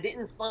 I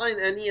didn't find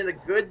any of the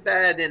good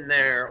bad in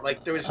there.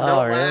 Like there was no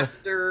Oh, really?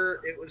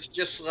 laughter. It was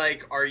just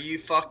like, are you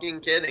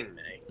fucking kidding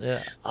me?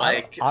 yeah.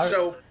 Like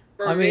so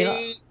for I mean,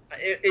 me,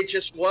 it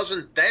just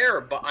wasn't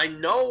there. But I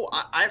know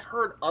I've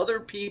heard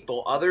other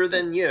people other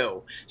than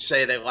you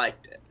say they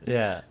liked it.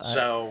 Yeah.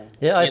 So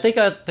Yeah, I think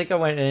I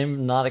went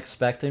in not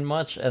expecting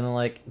much, and then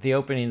like the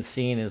opening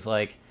scene is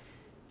like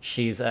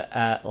she's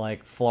at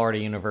like Florida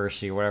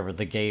University or whatever,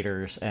 the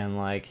Gators, and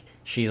like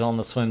she's on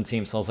the swim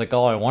team. So I was like,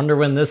 oh, I wonder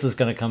when this is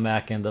gonna come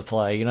back into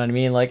play. You know what I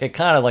mean? Like it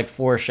kind of like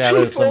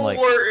foreshadows some people like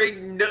were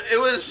it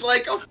was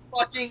like a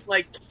fucking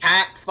like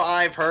Cat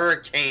 5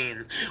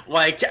 hurricane,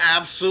 like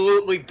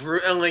absolutely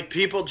brutal. And like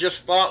people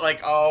just thought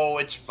like, oh,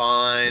 it's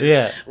fine.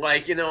 yeah.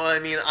 Like, you know what I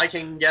mean? I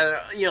can get,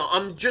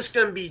 I'm just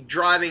going to be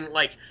driving,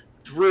 like,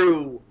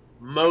 through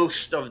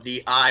most of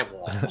the eye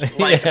wall.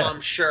 Like, Yeah. I'm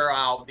sure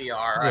I'll be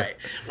all right.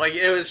 Like,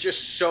 it was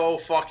just so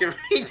fucking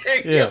Yeah.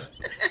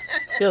 ridiculous.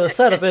 Yeah, the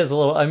setup is a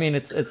little. I mean,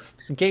 it's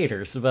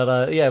Gators,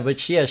 but yeah, but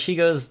she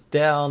goes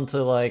down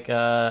to like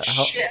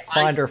Shit,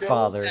 find I her know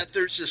father. that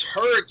there's this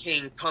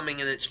hurricane coming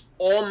and it's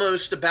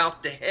almost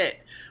about to hit.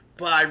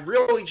 But I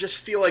really just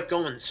feel like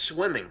going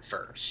swimming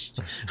first.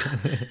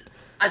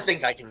 I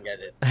think I can get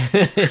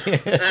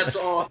it. That's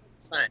all I'm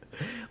saying.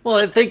 Well,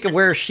 I think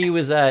where she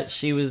was at,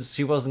 she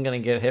wasn't gonna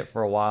get hit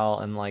for a while,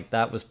 and like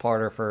that was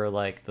part of her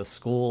like the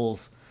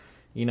school's,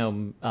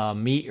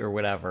 meet or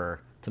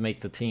whatever. to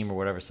make the team or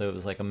whatever. So it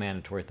was like a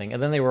mandatory thing,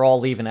 and then they were all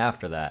leaving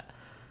after that.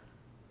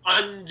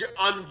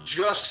 I'm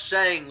just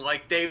saying,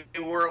 like, they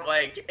were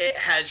like, it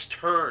has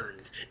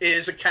turned. It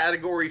is a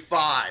Category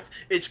 5.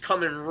 It's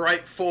coming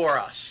right for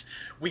us.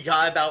 We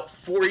got about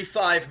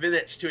 45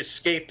 minutes to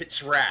escape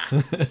its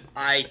wrath.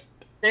 I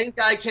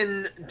think I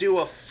can do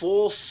a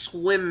full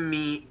swim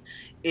meet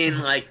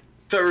in, like,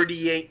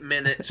 38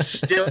 minutes,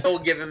 still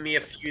giving me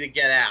a few to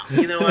get out.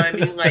 You know what I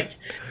mean? Like,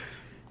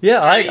 yeah,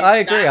 I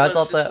agree. I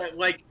thought that...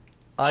 Like,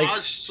 I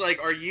was just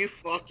like, "Are you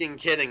fucking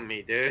kidding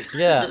me, dude?"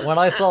 Yeah, when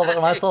I saw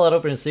that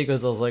opening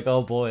sequence, I was like,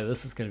 "Oh boy,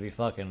 this is gonna be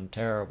fucking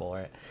terrible,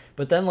 right?"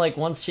 But then, like,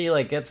 once she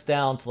like gets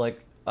down to like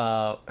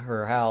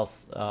her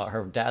house,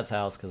 her dad's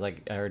house, because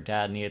like her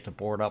dad needed to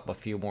board up a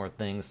few more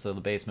things so the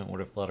basement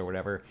would have flooded or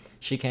whatever.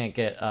 She can't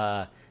get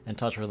in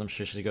touch with him,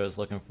 so she goes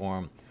looking for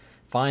him.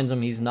 Finds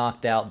him, he's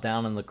knocked out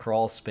down in the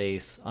crawl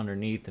space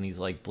underneath, and he's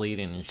like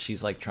bleeding, and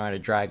she's like trying to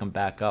drag him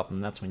back up,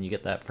 and that's when you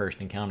get that first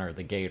encounter of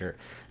the gator.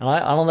 And I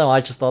don't know, I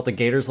just thought the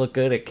gators looked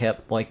good. It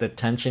kept like the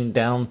tension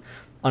down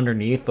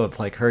underneath of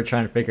like her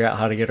trying to figure out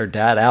how to get her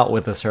dad out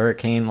with this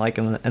hurricane like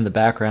in the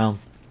background,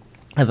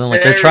 and then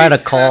like they're trying to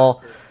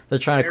call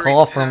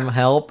from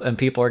help, and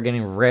people are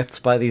getting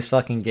ripped by these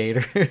fucking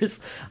gators.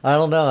 I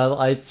don't know,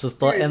 I just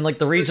thought, and like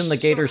the reason the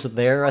gators are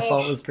there, I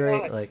thought was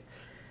great, like.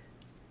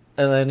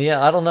 And then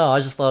yeah, I don't know.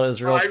 I just thought it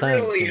was real tense. I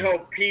really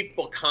hope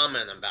people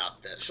comment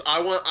about this. I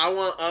want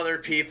other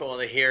people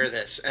to hear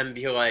this and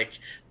be like,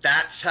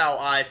 "That's how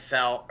I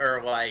felt,"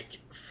 or like,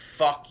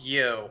 "Fuck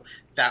you,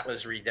 that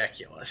was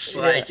ridiculous."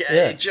 Like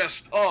it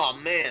just, oh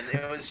man,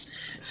 it was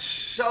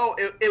so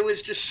it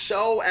was just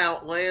so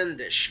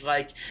outlandish.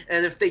 Like,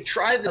 and if they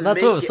tried to, and that's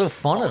make what was it so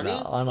fun funny,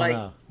 about. I don't like,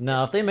 know.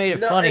 No, if they made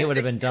it funny, it would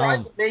have been dumb.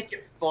 Tried to make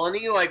it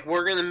funny, like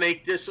we're gonna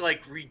make this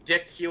like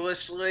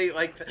ridiculously,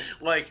 like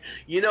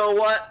you know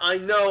what? I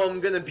know I'm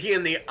gonna be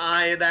in the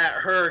eye of that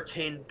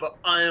hurricane, but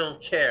I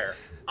don't care.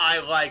 I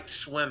like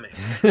swimming.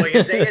 Like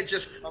if they had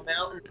just come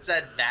out and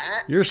said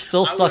that, you're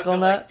still stuck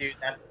on that, dude.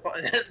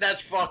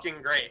 That's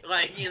fucking great.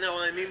 Like, you know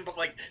what I mean? But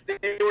like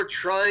they were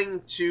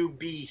trying to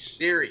be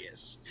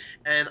serious,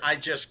 and I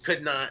just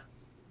could not.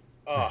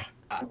 Oh.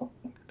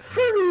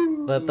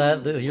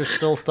 That you're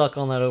still stuck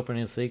on that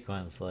opening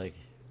sequence, like.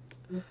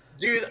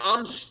 Dude,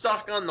 I'm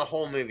stuck on the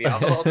whole movie. I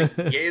thought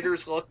the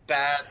gators looked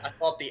bad. I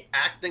thought the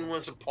acting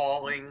was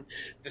appalling.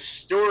 The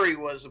story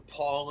was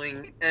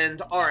appalling.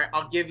 And all right,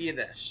 I'll give you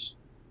this.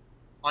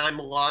 I'm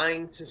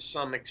lying to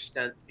some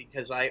extent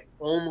because I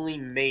only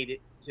made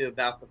it to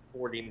about the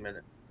 40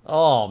 minutes.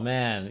 Oh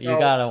man, you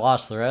gotta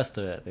watch the rest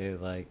of it,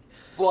 dude. Like,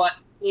 but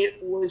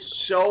it was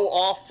so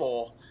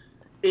awful.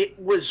 It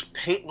was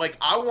like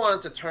I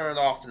wanted to turn it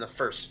off in the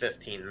first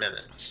 15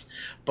 minutes,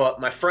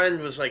 but my friend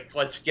was like,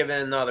 "Let's give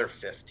it another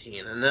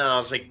 15," and then I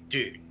was like,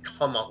 "Dude,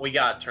 come on, we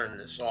gotta turn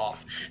this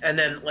off." And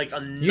then like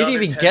another. You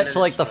didn't even get to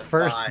like the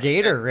first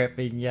gator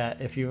ripping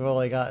yet. If you've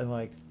only gotten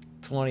like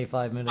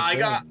 25 minutes. I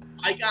got.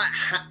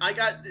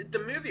 The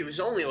movie was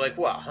only like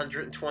what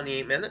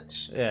 128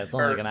 minutes. Yeah, it's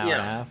only like an hour and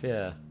a half.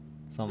 Yeah,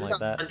 something like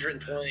that.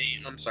 120.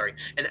 I'm sorry,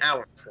 an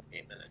hour and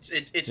 28 minutes.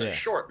 It's a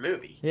short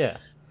movie. Yeah.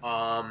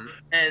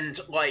 And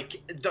like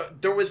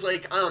there was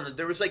like I don't know,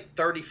 there was like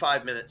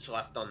 35 minutes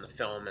left on the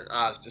film, and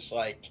I was just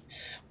like,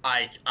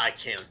 I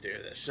can't do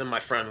this. And my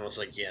friend was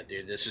like, "Yeah,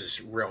 dude, this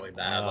is really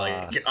bad."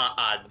 Like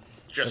I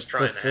just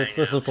trying to hang It's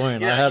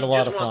disappointing. Yeah, I had a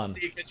lot of fun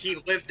because he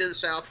lived in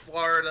South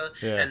Florida,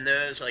 and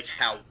knows like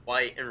how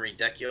white and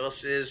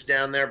ridiculous it is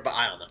down there. But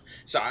I don't know.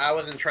 Sorry, I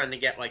wasn't trying to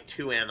get like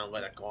too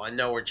analytical. I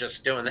know we're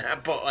just doing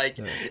that, but like,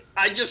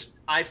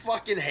 I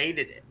fucking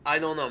hated it. I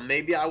don't know.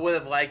 Maybe I would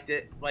have liked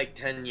it like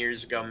 10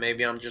 years ago.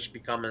 Maybe I'm just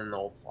becoming an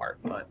old fart,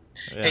 but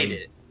hated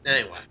it.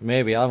 Anyway.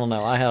 Maybe, I don't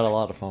know. I had a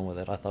lot of fun with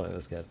it. I thought it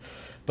was good.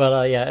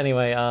 But yeah,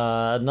 anyway,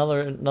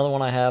 another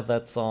one I have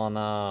that's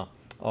on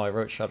I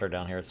wrote Shudder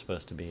down here. It's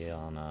supposed to be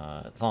on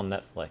it's on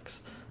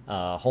Netflix.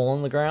 Hole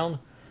in the Ground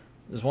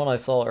is one I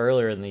saw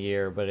earlier in the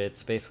year, but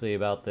it's basically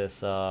about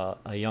this a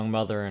young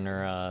mother and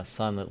her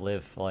son that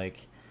live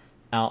like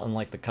out in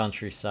like the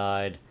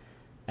countryside,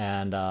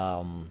 and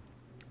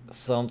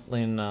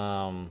something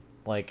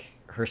like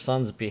her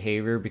son's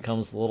behavior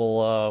becomes a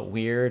little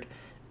weird,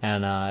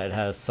 and it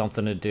has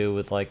something to do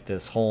with like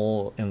this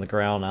hole in the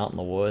ground out in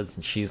the woods,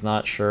 and she's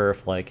not sure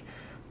if like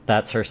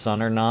that's her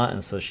son or not,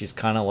 and so she's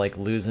kind of like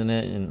losing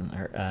it,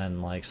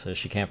 and like so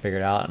she can't figure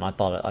it out. And I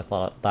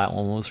thought that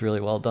one was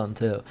really well done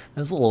too. It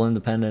was a little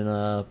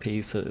independent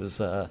piece. It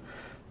was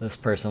this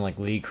person like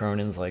Lee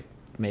Cronin's like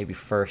maybe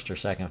first or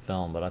second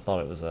film, but I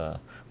thought it was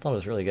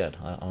really good.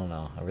 I don't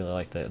know, I really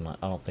liked it, and I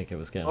don't think it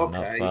was getting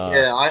enough.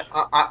 Yeah,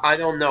 I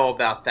don't know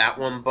about that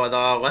one, but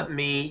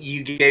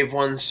you gave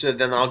one, so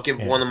then I'll give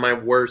one of my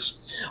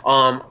worst.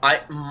 One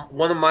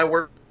of my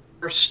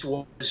worst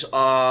was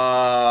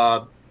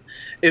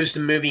It was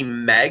the movie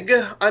Meg,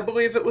 I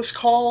believe it was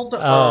called.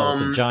 Oh,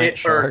 the giant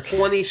Or shark.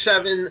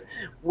 27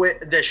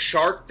 with the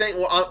shark thing.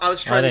 Well, I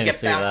was trying to didn't get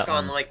see back that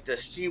on one. like the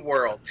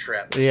SeaWorld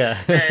trip. Yeah.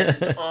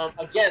 And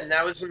again,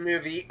 that was a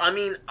movie. I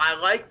mean, I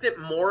liked it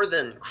more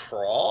than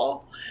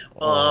Crawl.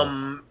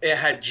 It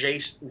had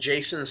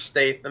Jason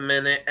Statham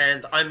in it,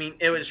 and I mean,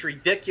 it was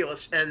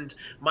ridiculous. And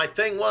my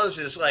thing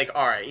is like,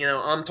 all right,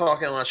 I'm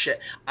talking a lot of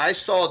shit. I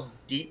saw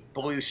Deep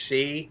Blue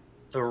Sea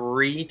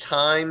 3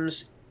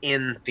 times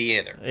in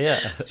theater. Yeah.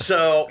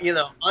 So,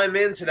 I'm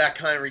into that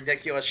kind of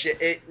ridiculous shit.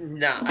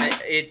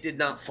 It did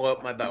not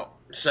float my boat.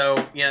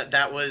 So, yeah,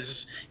 that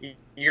was,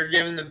 you're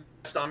giving the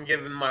best, I'm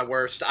giving my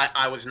worst.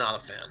 I was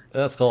not a fan.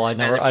 That's cool.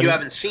 And if you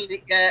haven't seen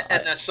it yet,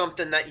 and that's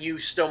something that you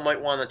still might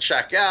want to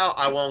check out,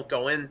 I won't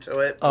go into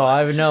it. Oh,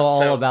 I know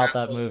all so about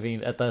that movie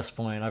at this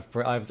point.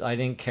 I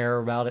didn't care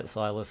about it,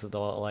 so I listened to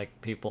like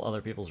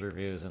other people's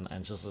reviews and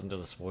just listened to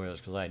the spoilers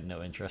because I had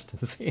no interest in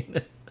seeing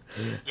it.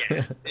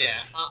 Yeah.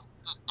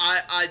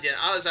 I did.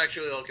 I was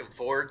actually looking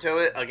forward to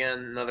it. Again,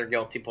 another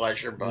guilty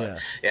pleasure, but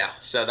yeah.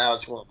 So that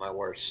was one of my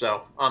worst.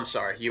 So I'm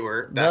sorry, you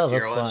were back No, to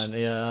your that's list. fine.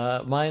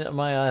 Yeah,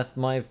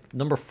 my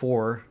number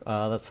 4.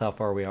 That's how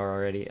far we are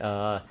already.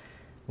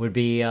 Would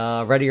be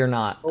Ready or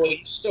Not. Well,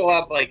 you still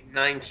have like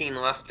 19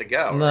 left to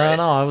go. No, right?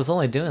 no, I was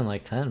only doing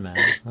like 10, man.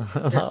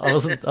 I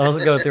wasn't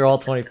going through all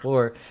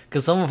 24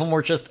 because some of them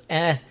were just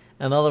and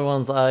other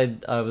ones I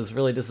was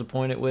really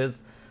disappointed with.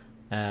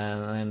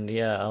 And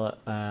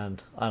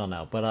I don't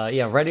know, but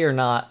yeah, Ready or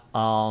Not.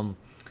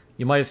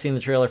 You might have seen the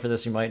trailer for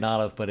this, you might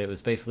not have, but it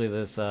was basically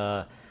this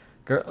a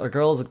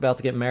girl is about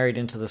to get married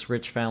into this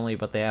rich family,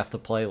 but they have to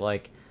play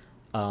like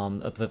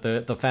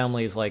the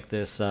family is like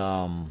this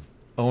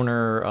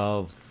owner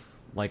of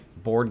like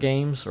board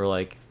games or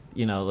like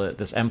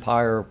this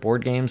empire of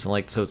board games, and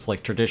like so it's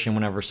like tradition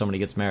whenever somebody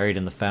gets married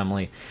in the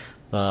family,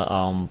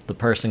 the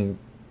person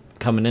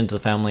coming into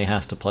the family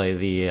has to play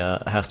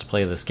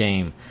this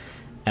game.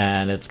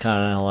 And it's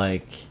kind of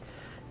like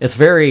it's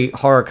very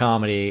horror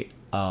comedy.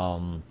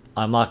 I'm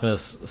not gonna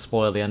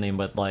spoil the ending,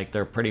 but like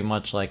they're pretty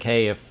much like,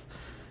 hey, if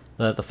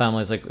the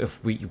family's like, if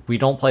we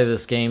don't play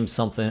this game,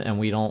 something, and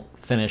we don't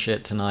finish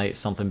it tonight,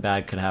 something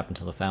bad could happen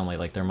to the family.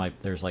 Like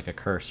there's like a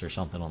curse or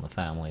something on the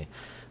family.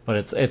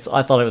 But it's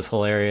I thought it was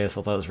hilarious.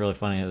 I thought it was really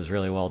funny. It was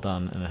really well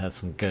done, and it has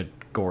some good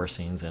gore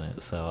scenes in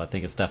it. So I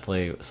think it's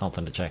definitely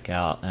something to check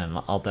out, and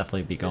I'll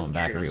definitely be going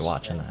back and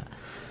rewatching that.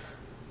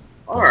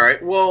 All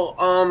right. Well,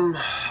 on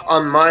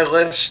my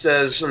list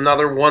as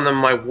another one of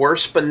my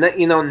worst, but now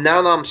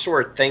that I'm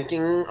sort of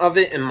thinking of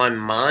it in my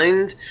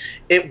mind,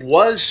 it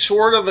was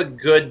sort of a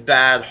good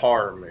bad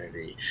horror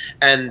movie,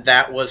 and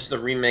that was the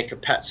remake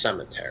of Pet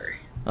Sematary.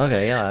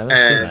 Okay, yeah, I haven't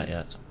seen that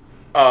yet.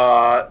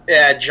 It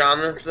had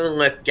Jonathan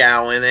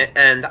Lithgow in it,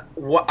 and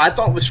what I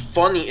thought was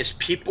funny is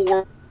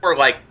people were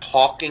like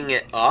talking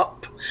it up.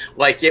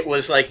 Like it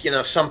was like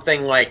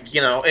something like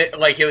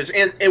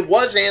it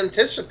was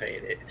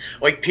anticipated.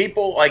 Like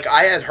people, like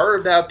I had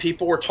heard about,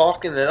 people were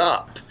talking it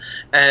up,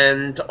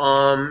 and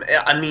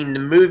I mean the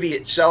movie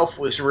itself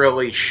was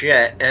really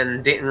shit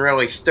and didn't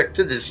really stick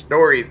to the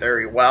story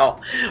very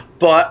well,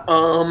 but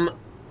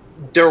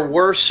there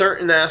were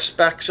certain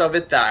aspects of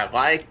it that I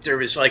liked. There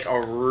was like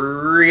a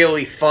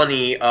really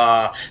funny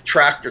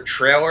tractor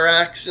trailer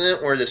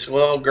accident where this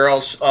little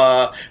girl's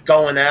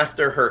going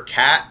after her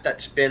cat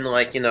that's been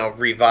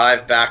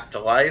revived back to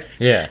life.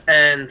 Yeah.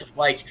 And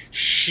like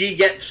she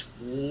gets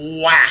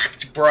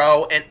whacked,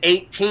 bro. An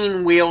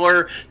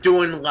 18-wheeler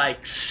doing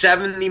like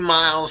 70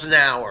 miles an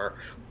hour,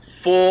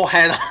 full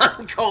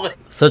head-on collision.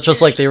 So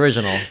just like the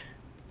original.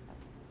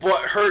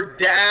 But her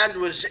dad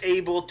was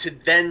able to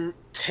then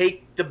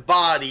take the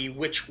body,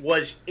 which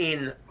was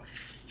in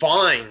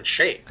fine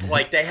shape.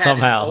 Like they had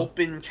an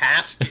open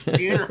casket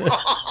funeral.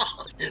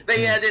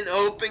 They had an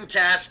open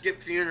casket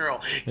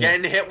funeral.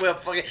 Getting hit with a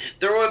fucking...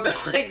 There would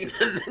have been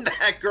like...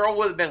 that girl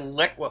would have been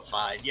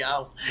liquefied,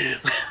 yo.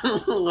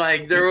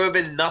 Like there would have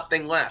been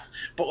nothing left.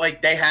 But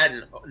like they had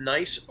a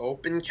nice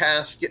open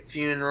casket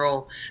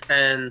funeral,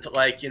 and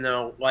like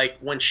like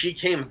when she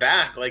came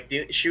back, like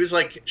she was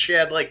like she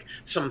had like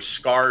some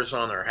scars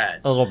on her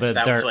head. A little bit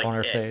of dirt like on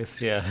her face,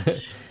 yeah.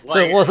 Like, so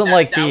it wasn't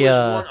that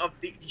was one of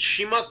the,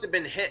 she must have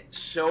been hit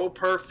so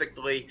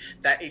perfectly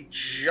that it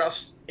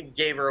just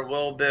gave her a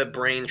little bit of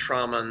brain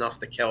trauma enough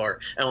to kill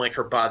her, and like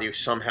her body was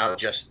somehow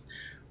just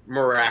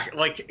miraculous.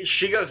 Like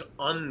she goes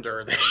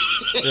under.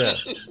 Yeah.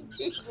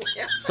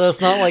 So it's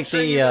not like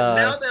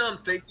now that I'm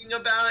thinking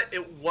about it,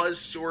 it was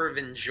sort of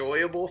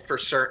enjoyable for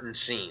certain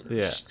scenes.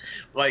 Yeah.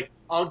 Like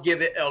I'll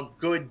give it a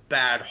good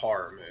bad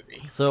horror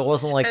movie. So it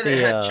wasn't like and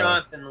the it had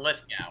Jonathan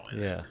Lithgow in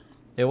it.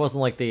 It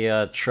wasn't like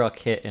the truck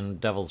hit in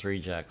Devil's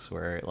Rejects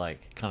where it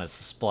like kind of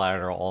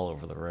splattered all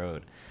over the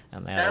road,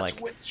 and they had That's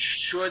like what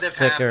should have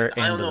sticker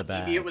happened. I don't know. the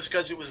Maybe it was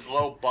because it was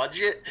low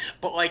budget,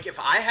 but like if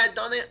I had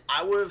done it,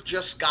 I would have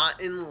just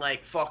gotten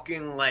like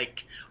fucking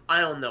like I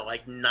don't know,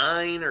 like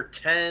 9 or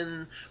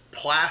 10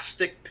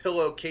 plastic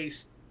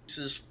pillowcases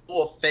pieces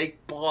full of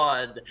fake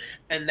blood,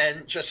 and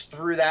then just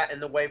threw that in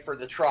the way for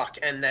the truck,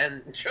 and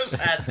then just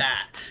had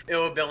that. It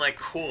would have been like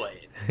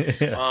Kool-Aid.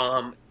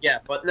 Yeah,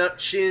 but no,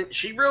 she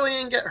really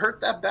didn't get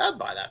hurt that bad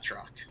by that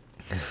truck.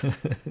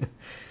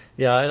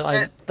 Yeah,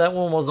 I that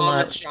one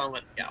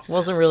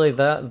wasn't really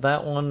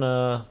that one.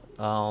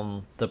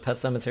 The Pet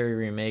Sematary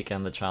remake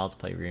and the Child's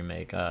Play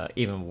remake,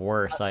 even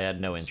worse. I had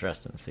no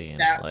interest in seeing.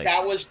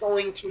 That was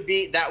going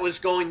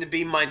to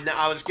be my.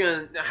 I was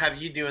going to have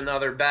you do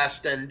another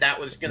best, and that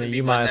was going to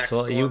be my next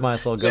one. You might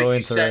as well go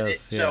into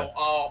this. So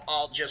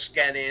I'll just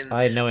get in.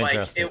 I had no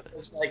interest. It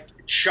was like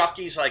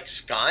Chucky's like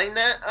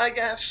Skynet, I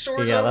guess,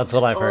 sort of. Yeah, that's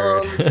what I've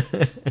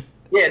heard.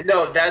 Yeah,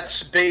 no,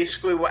 that's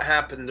basically what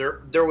happened.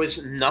 There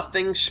was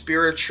nothing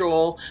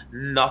spiritual,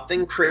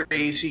 nothing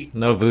crazy.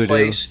 No voodoo.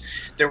 Place.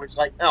 There was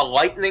like a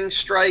lightning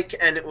strike,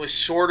 and it was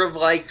sort of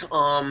like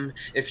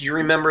if you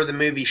remember the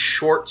movie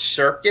Short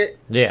Circuit.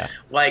 Yeah.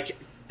 Like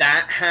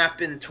that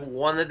happened to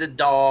one of the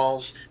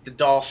dolls. The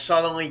doll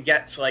suddenly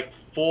gets like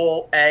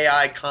full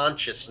AI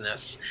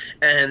consciousness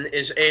and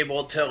is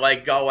able to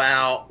like go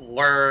out,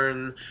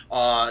 learn,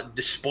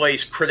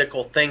 displays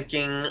critical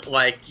thinking,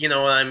 like, you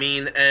know what I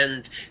mean,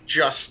 and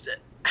just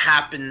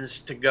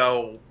happens to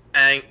go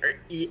angry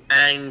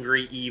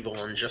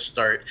evil and just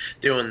start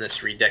doing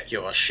this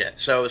ridiculous shit.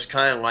 So it was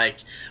kind of like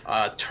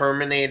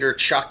Terminator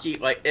Chucky.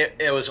 Like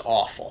it was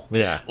awful.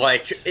 Yeah.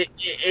 Like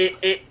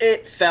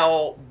it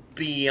fell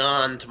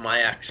beyond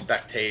my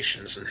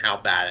expectations and how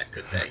bad it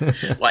could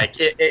be. Like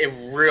it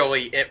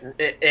really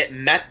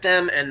met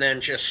them and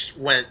then just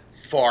went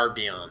far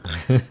beyond.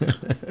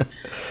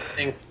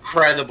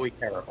 Incredibly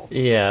terrible.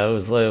 Yeah, it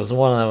was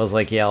one that was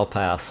like, yeah, I'll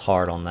pass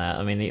hard on that.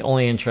 I mean, the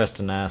only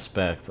interesting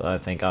aspect I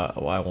think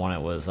I wanted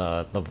was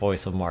the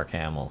voice of Mark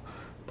Hamill,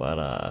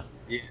 but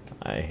yeah.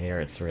 I hear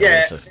it's really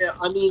just. Yeah,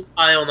 I mean,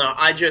 I don't know.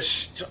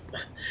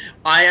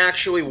 I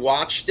actually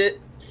watched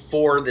it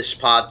for this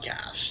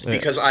podcast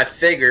because I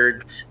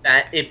figured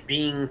that it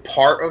being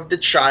part of the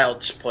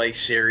Child's Play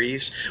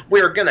series,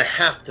 we're going to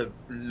have to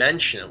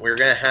mention it. We're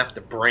going to have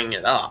to bring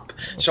it up.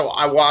 So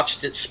I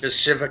watched it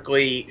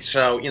specifically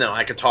so, you know,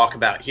 I could talk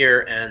about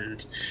here.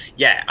 And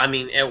yeah, I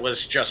mean, it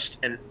was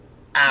just an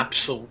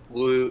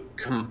absolute,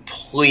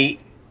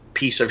 complete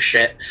piece of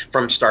shit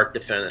from start to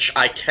finish.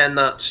 I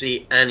cannot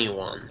see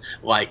anyone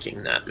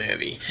liking that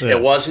movie. Yeah.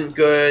 It wasn't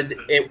good.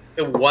 It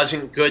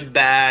wasn't good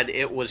bad.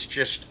 It was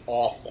just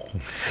awful.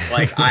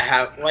 Like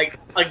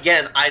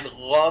I'd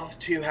love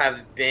to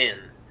have been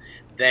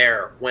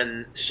there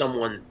when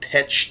someone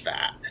pitched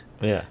that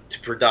to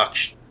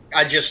production.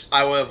 I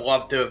would have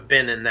loved to have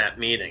been in that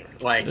meeting.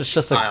 Like, it's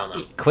just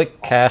a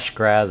quick cash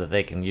grab that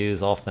they can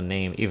use off the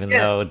name, even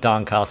though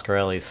Don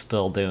Coscarelli's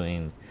still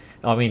doing.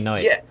 I mean, no,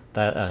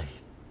 that.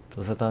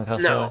 Was it Don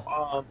Coscarelli?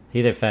 No.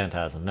 He did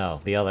Phantasm. No,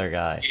 the other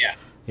guy.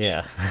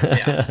 Yeah.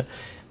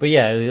 But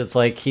yeah, it's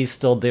like he's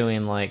still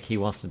doing, like, he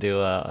wants to do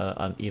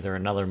either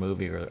another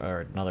movie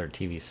or another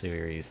TV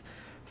series,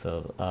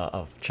 so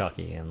of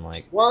Chucky, and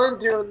like. Want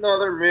to do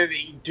another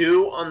movie?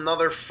 Do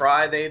another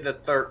Friday the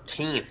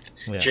 13th.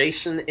 Yeah.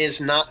 Jason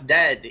is not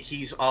dead.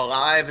 He's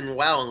alive and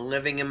well and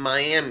living in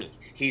Miami.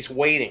 He's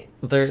waiting.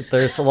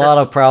 There's a lot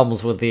of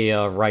problems with the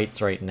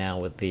rights right now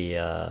with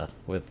the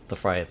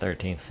Friday the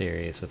 13th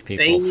series, with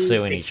people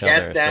suing each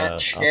other. Get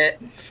that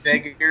shit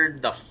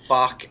figured the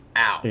fuck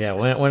out. Yeah,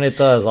 when it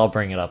does, I'll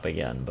bring it up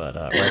again. But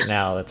right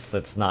now,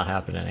 it's not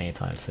happening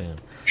anytime soon.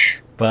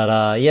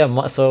 But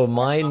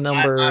my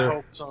number. I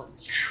hope so.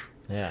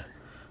 Yeah.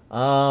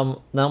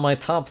 Now my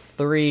top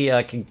three,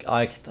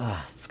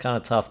 it's kind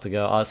of tough to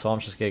go. So I'm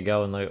just gonna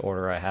go in the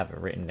order I have it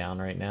written down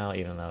right now,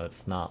 even though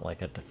it's not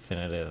like a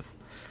definitive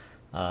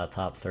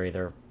top three.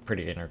 They're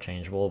pretty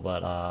interchangeable,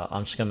 but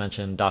I'm just gonna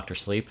mention Dr.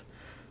 Sleep,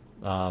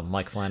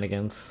 Mike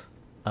Flanagan's.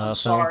 I'm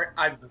sorry,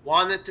 I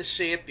wanted to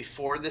see it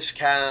before this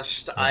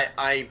cast.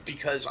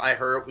 Because I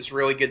heard it was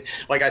really good.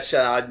 Like I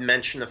said, I'd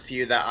mention a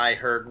few that I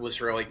heard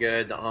was really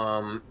good.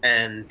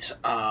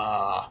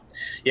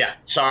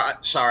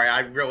 Sorry, I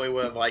really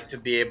would have liked to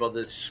be able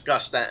to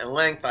discuss that in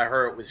length. I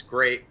heard it was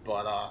great,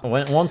 but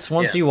once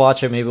you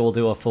watch it, maybe we'll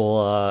do a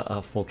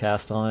full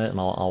cast on it, and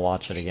I'll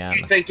watch it again.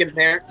 You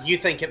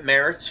think it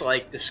merits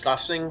like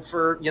discussing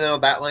for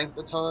that length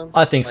of time?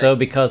 I think so,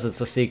 because it's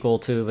a sequel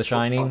to The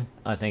Shining.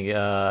 I think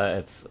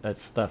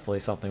it's definitely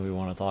something we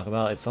want to talk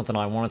about. It's something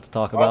I wanted to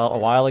talk about a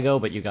while ago,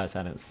 but you guys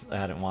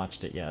hadn't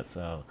watched it yet,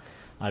 so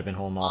I've been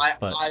holding off.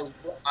 But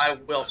I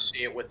will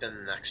see it within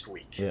the next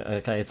week. Yeah,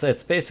 okay.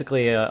 It's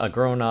basically a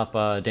grown up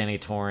Danny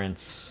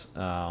Torrance.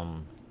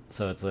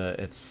 So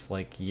it's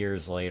like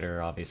years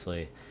later,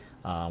 obviously.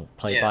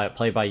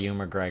 Played by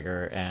Ewan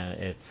McGregor, and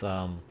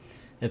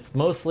it's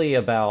mostly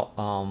about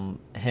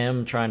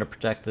him trying to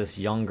protect this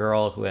young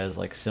girl who has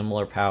like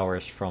similar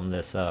powers from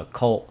this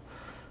cult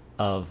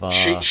of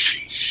she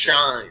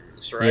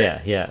shines,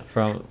 right?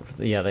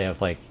 They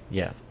have like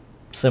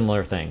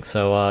similar things.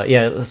 So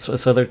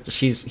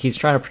he's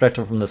trying to protect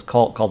her from this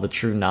cult called the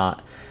True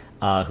Knot,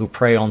 who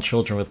prey on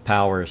children with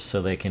powers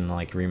so they can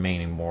like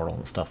remain immortal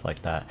and stuff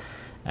like that.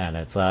 and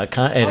it's I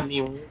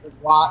mean,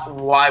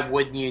 why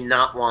wouldn't you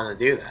not want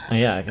to do that?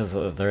 yeah, because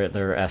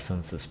their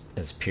essence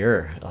is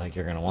pure. Like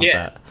you're gonna want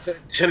Yeah,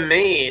 that. to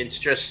me, it's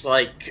just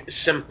like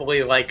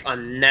simply like a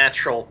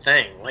natural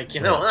thing. Like,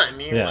 you know Yeah, what I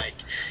mean? yeah, Like,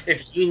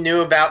 if you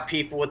knew about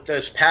people with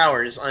those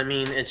powers, I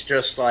mean, it's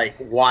just like,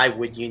 why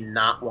would you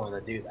not want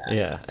to do that?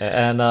 yeah.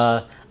 And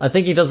I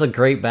think he does a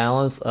great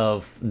balance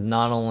of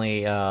not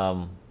only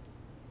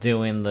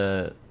doing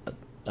the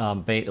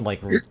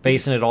like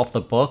basing it off the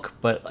book,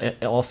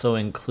 but also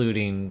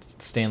including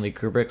Stanley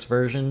Kubrick's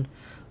version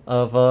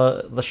of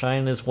The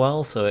Shining as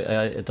well. So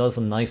it does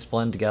a nice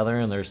blend together,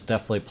 and there's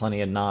definitely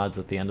plenty of nods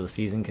at the end of the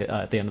season,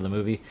 at the end of the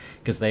movie,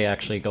 because they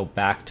actually go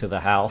back to the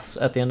house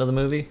at the end of the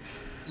movie.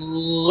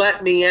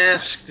 Let me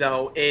ask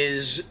though,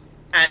 is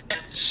at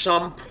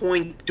some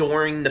point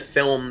during the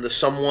film, does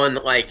someone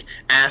like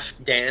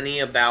ask Danny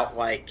about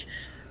like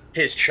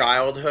his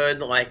childhood,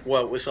 like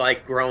what it was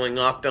like growing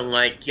up, and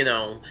like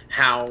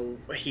how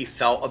he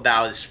felt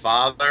about his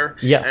father,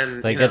 Yes,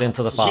 and they get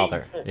into the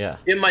father. Yeah.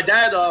 my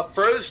dad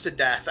froze to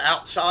death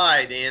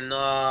outside in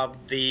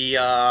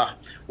the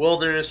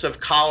wilderness of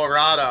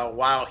Colorado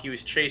while he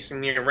was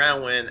chasing me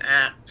around with an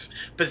axe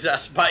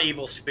possessed by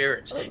evil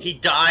spirits. He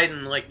died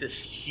in like this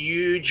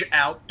huge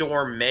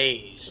outdoor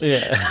maze.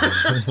 Yeah.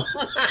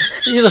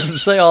 He doesn't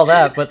say all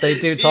that, but they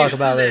do talk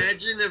about this.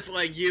 Imagine if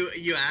like you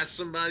asked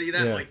somebody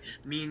that, Yeah. like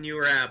me and you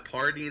were at a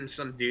party and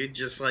some dude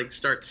just like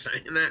starts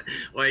saying that,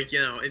 like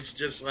it's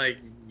just like,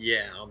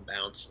 yeah, I'm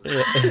bouncing.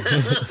 Yeah.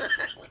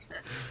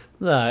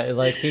 No,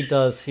 like he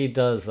does. They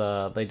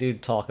do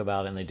talk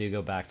about it, and they do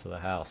go back to the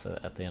house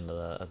at the end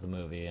of the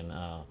movie, and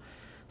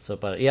so.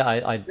 But yeah,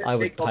 I They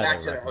would go highly back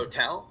to the recommend.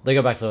 hotel. They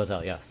go back to the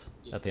hotel. Yes,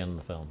 at the end of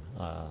the film.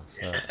 So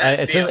Yeah,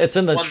 it's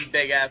in the. one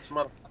big ass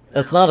mother.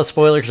 It's not a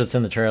spoiler because it's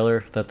in the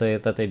trailer that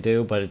they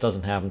do, but it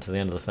doesn't happen to the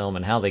end of the film,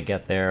 and how they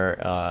get there,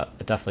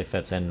 it definitely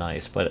fits in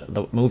nice. But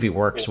the movie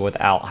works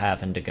without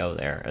having to go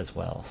there as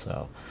well.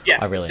 So Yeah,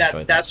 I really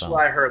enjoyed that. that's film.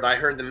 what I heard. I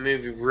heard the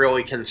movie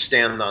really can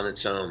stand on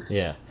its own.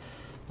 Yeah.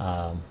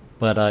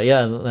 But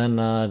yeah,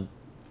 then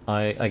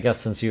I guess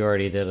since you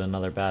already did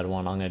another bad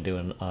one, I'm gonna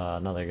do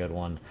another good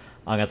one.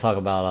 I'm gonna talk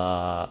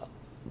about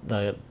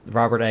the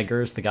Robert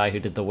Eggers, the guy who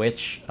did The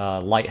Witch,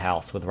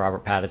 Lighthouse with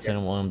Robert Pattinson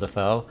and Willem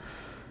Dafoe,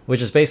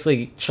 which is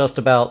basically just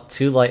about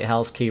two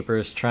lighthouse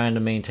keepers trying to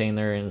maintain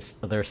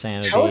their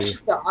sanity.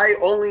 I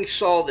only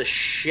saw the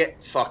shit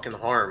fucking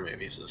horror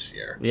movies this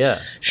year.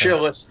 Yeah. Should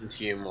have listened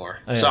to you more.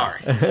 Yeah.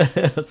 Sorry.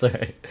 That's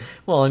alright.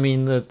 Well, I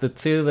mean, the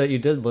two that you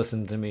did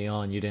listen to me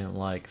on, you didn't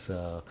like,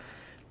 so.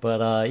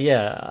 But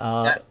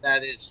yeah,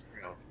 That is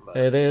true. But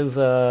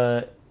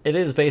it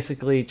is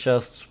basically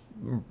just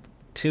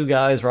two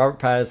guys, Robert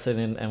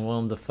Pattinson and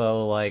Willem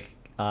Dafoe, like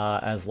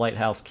as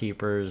lighthouse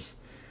keepers,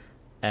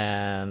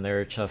 and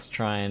they're just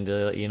trying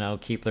to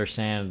keep their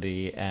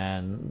sanity,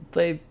 and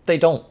they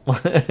don't,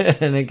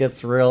 and it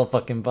gets real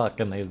fucking buck,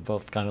 and they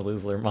both kind of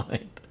lose their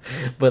mind,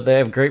 but they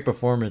have great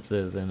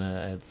performances, and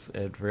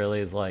it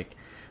really is like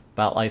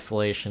about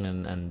isolation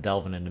and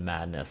delving into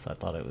madness. I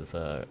thought it was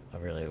a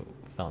really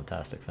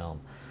fantastic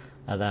film.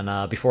 And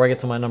then before I get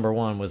to my number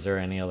one, was there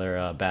any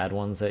other bad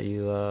ones that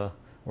you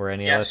or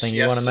any other thing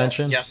you want to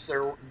mention? Yes,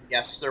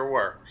 there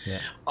were.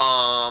 Yeah.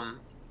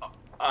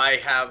 I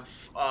have.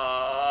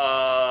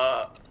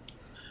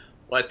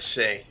 Let's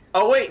see.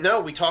 Oh wait, no,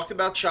 we talked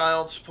about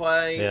Child's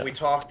Play. Yeah. We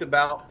talked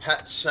about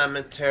Pet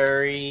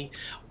Cemetery.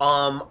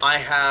 I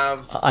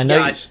have. I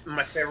know. Yeah,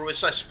 my favorite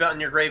was I Spit on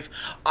Your Grave.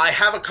 I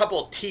have a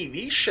couple of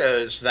TV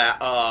shows that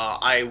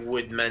I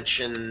would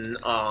mention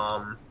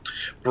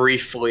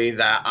briefly.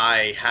 That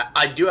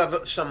I do have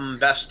some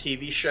best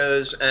TV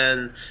shows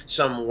and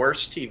some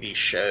worst TV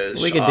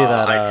shows. We can do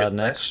that I could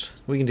next.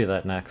 list. We can do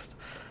that next.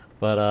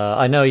 But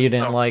I know you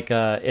didn't Oh. like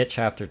It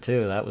Chapter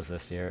 2. That was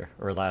this year,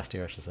 or last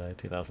year, I should say,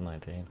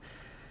 2019.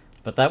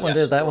 But that one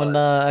Yes, did. That it one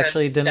was.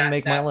 actually And didn't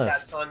make my That's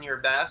list. on your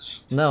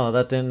best. No,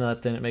 that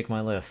didn't make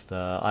my list.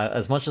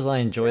 As much as I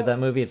enjoyed that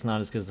movie, it's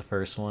not as good as the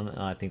first one. And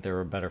I think there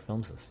were better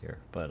films this year.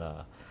 But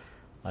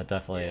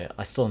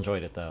I still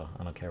enjoyed it though.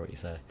 I don't care what you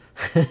say.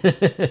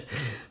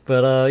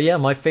 But yeah,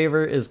 my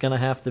favorite is gonna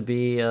have to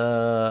be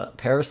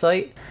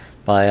Parasite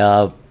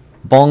by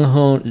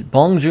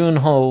Bong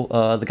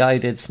Joon-ho, the guy who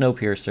did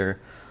Snowpiercer.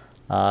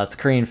 It's a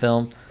Korean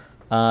film.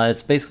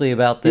 It's basically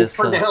about You this.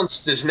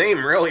 pronounced his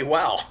name really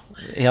well.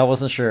 Yeah, I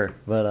wasn't sure,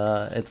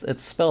 but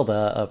it's spelled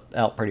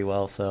out pretty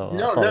well. So I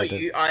No, thought no, I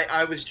did.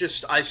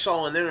 I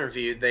saw an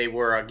interview they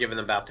were giving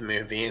about the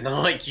movie, and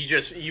like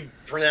you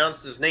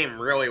pronounced his name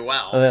really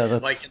well. Oh, yeah,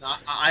 that's- Like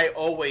I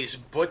always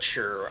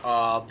butcher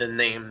the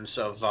names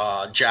of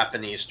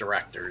Japanese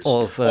directors.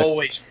 Well, so-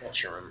 Always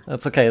butcher them.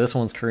 That's okay. This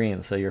one's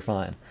Korean, so you're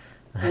fine.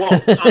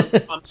 Well,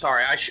 I'm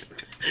sorry. I should.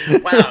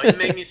 Wow, it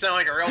made me sound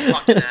like a real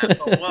fucking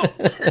asshole. Well,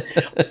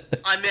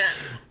 I meant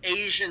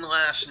Asian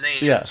last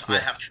names. Yes, I yeah.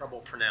 have trouble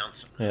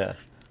pronouncing. Yeah.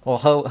 Well,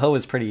 Ho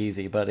is pretty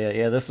easy, but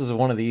yeah, this is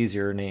one of the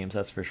easier names,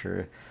 that's for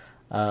sure.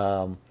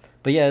 But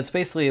yeah, it's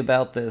basically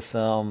about this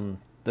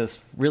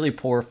really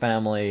poor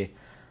family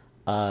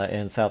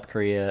in South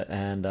Korea,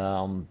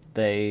 and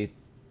they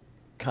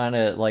kind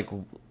of like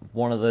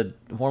one of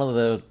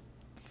the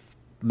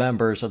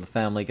members of the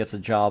family gets a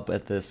job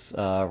at this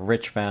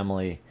rich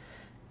family,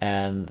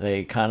 and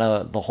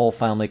the whole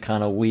family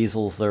kind of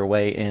weasels their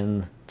way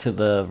in to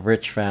the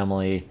rich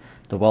family,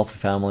 the wealthy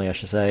family, I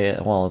should say.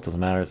 Well, it doesn't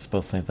matter; it's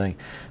both the same thing.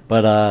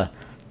 But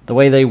the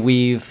way they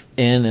weave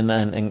in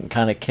and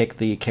kind of kick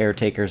the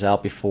caretakers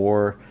out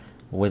before,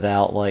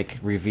 without like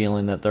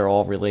revealing that they're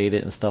all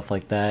related and stuff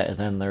like that, and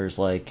then there's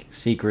like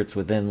secrets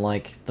within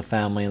like the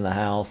family in the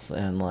house,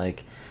 and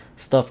like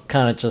stuff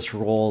kind of just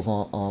rolls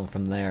on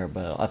from there.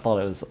 But I thought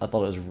it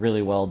was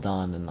really well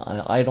done, and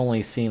I'd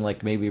only seen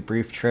like maybe a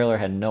brief trailer,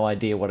 had no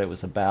idea what it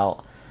was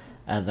about,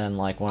 and then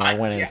like when I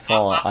went and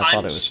saw it, I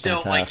thought it was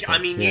still fantastic. like,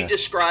 I mean, Yeah. you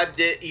described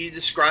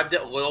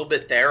it a little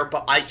bit there,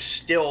 but I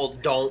still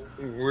don't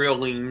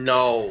really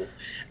know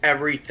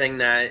everything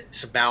that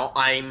it's about.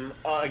 I'm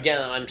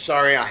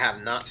sorry, I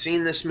have not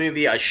seen this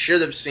movie. I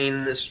should have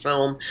seen this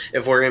film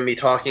if we're going to be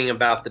talking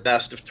about the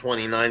best of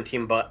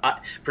 2019, but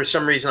for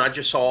some reason I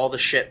just saw all the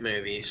shit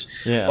movies.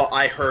 Yeah. But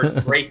I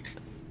heard great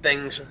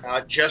things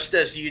about, just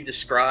as you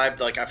described,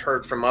 like I've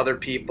heard from other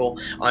people.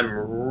 I'm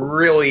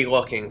really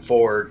looking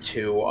forward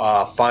to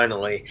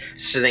finally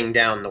sitting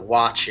down to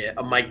watch it.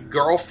 My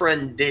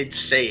girlfriend did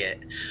say it,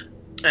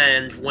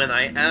 and when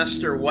I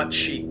asked her what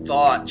she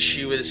thought,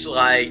 she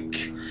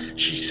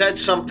said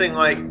something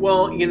like,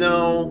 well,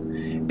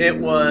 it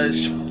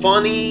was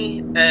funny,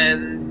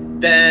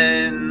 and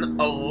then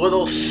a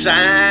little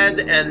sad,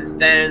 and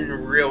then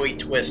really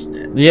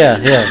twisted. Yeah,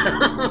 yeah.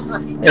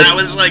 That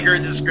was like her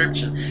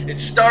description. It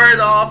started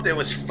off, it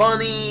was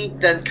funny,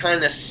 then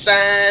kind of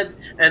sad,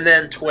 and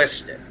then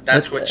twisted.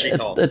 That's what she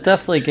told me. It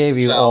definitely gave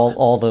you So-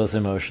 all those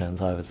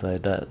emotions, I would say.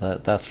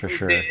 That's for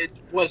sure.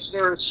 Was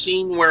there a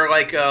scene where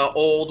like a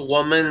old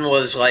woman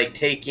was like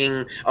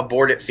taking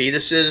aborted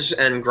fetuses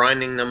and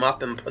grinding them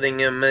up and putting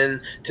them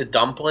into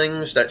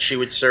dumplings that she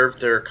would serve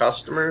to her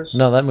customers?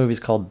 No, that movie's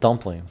called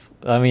Dumplings.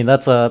 I mean,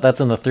 that's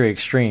in the Three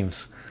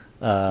Extremes.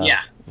 Yeah.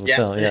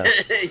 Film,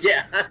 yes.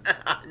 Yeah.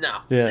 No.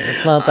 Yeah,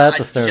 it's not that I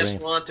disturbing. just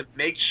want to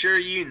make sure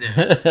you knew.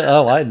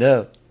 Oh, I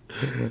know.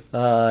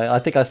 I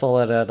think I saw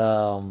it at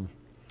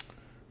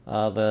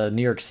the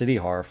New York City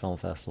Horror Film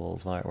Festival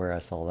is where I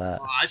saw that.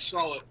 I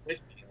saw it with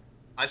you.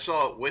 I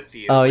saw it with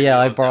you. Oh when yeah,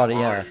 you I looked brought at it.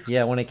 Yeah, Mars.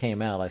 yeah. When it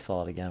came out, I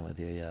saw it again with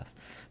you. Yes,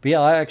 but yeah,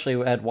 I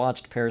actually had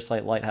watched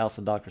Parasite, Lighthouse,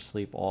 and Doctor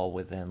Sleep all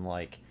within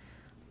like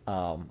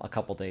a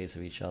couple days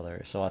of each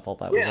other. So I thought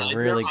that was a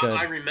really good.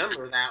 I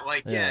remember that.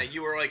 Like, Yeah.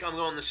 you were like, I'm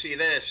going to see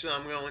this, and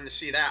I'm going to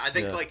see that. I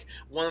think, Yeah. like,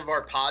 one of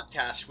our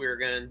podcasts we were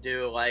going to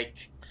do, like,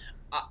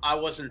 I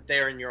wasn't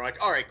there, and you're like,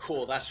 all right,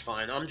 cool, that's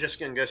fine. I'm just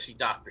going to go see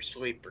Doctor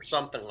Sleep or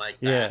something like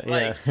that. Yeah,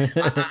 Like, yeah.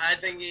 I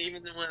think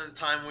even when the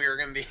time we were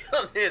going to be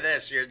on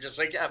this, you're just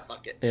like, yeah,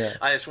 fuck it. Yeah.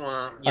 I just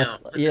want to,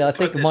 I put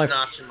think this my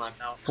notch in my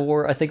belt.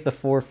 the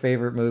four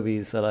favorite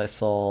movies that I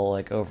saw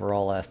like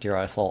overall last year,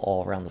 I saw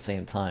all around the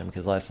same time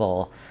because I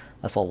saw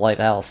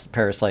Lighthouse,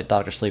 Parasite,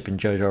 Doctor Sleep, and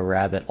Jojo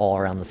Rabbit all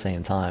around the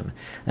same time.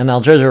 And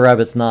now Jojo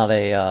Rabbit's not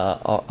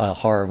a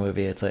horror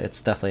movie; it's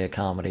definitely a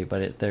comedy,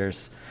 but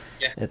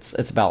Yeah.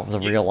 it's about the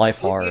real life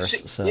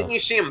horrors. So Didn't you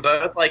see them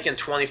both, like, in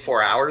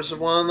 24 hours of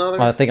one another?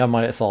 I think I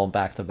might have saw them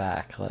back to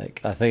back. Like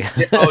I think.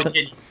 Oh,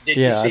 did you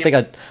Yeah, see I think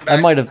them I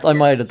back-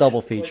 might have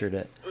double featured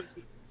it.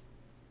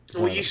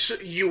 Well,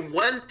 you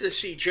went to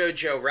see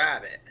Jojo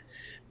Rabbit,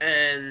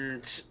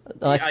 and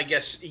I- I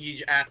guess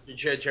after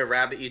Jojo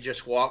Rabbit, you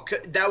just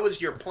walked. That was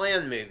your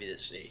planned movie to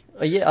see.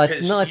 Yeah, I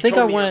 'Cause no, I you think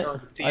I told me you were went. going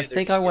to I theaters.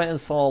 think I went and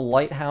saw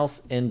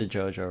Lighthouse into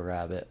Jojo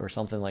Rabbit or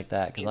something like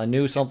that because I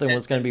knew something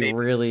was going to be Maybe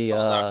really.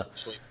 Dr.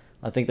 Sleep.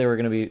 I think they were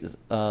going to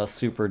be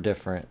super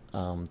different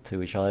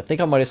to each other. I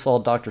think I might have saw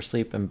Doctor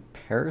Sleep and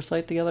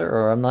Parasite together,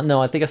 or I'm not.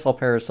 No, I think I saw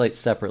Parasite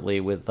separately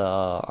with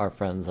our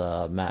friends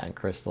Matt and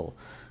Crystal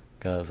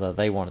because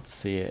they wanted to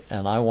see it,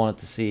 and I wanted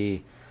to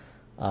see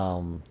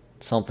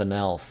something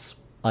else.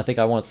 I think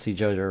I wanted to see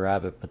Jojo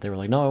Rabbit, but they were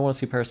like, "No, I want to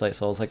see Parasite."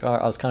 So I was like,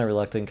 I was kind of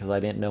reluctant because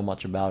I didn't know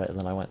much about it, and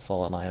then I went and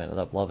saw it, and I ended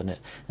up loving it,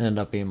 and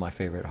ended up being my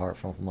favorite horror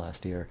film from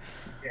last year.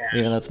 Yeah.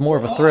 Even though it's more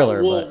of a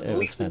thriller, Well, but it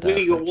was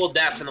fantastic. We'll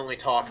definitely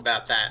talk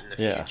about that in the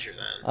Yeah. future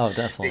then. Oh,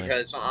 definitely.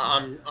 Because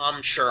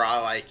I'm sure I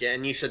like it,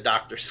 and you said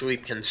Doctor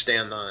Sleep can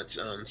stand on its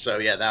own, so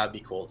yeah, that would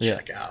be cool to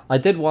check out. I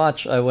did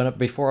watch. I went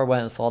before I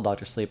went and saw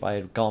Doctor Sleep. I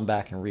had gone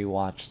back and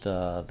rewatched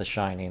The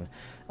Shining.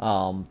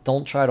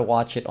 Don't try to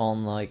watch it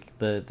on like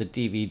the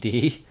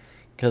DVD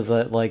because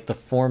like the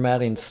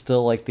formatting's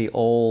still like the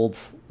old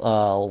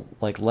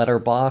like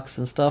letterbox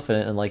and stuff,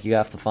 and like you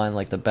have to find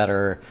like the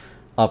better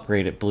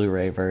upgraded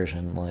Blu-ray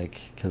version, like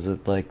because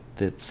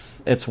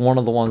it's one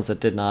of the ones that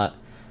did not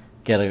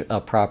get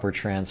a proper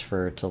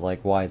transfer to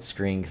like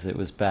widescreen because it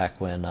was back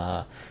when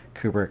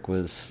Kubrick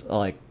was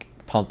like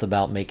pumped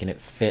about making it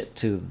fit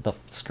to the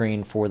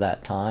screen for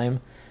that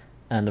time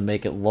and to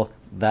make it look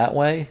that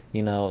way,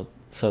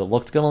 so it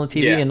looked good on the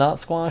TV Yeah. and not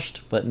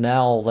squashed. But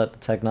now that the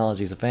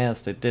technology's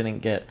advanced, it didn't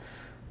get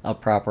a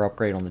proper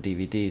upgrade on the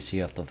DVD, so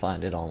you have to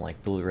find it on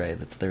like Blu-ray.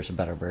 There's a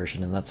better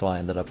version, and that's why I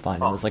ended up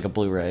finding it was like a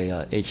Blu-ray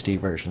HD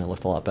version. It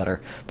looked a lot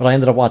better, but I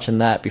ended up watching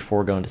that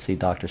before going to see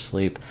Doctor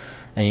Sleep,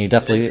 and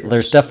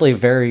there's definitely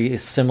very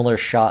similar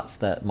shots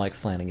that Mike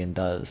Flanagan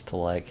does to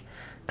like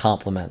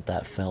complement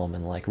that film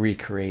and like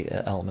recreate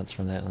elements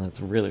from that, and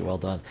it's really well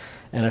done.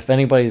 And if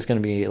anybody's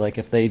going to be like,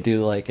 if they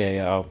do like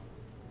a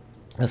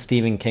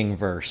Stephen King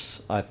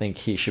verse, I think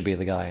he should be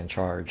the guy in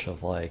charge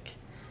of like,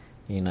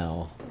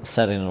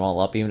 setting it all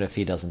up, even if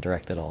he doesn't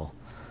direct it all.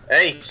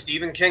 Hey,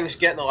 Stephen King's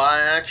getting a lot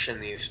of action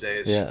these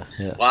days. Yeah.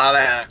 A lot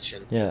of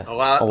action. Yeah. A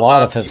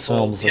lot of his people,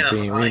 films are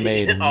being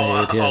remade and made.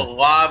 A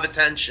lot of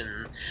attention.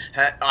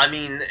 I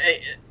mean,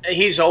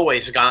 he's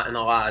always gotten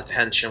a lot of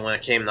attention when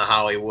it came to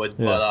Hollywood,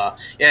 but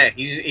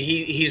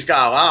he's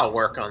got a lot of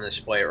work on this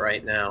plate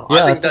right now.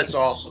 Yeah, I think that's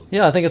awesome.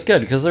 Yeah, I think it's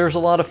good because there's a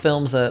lot of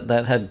films that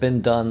had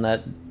been done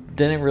that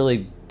didn't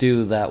really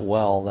do that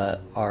well,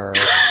 that are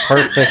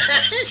perfect.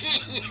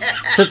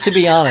 To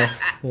be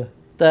honest,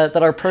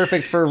 that are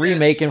perfect for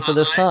remaking for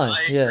this time.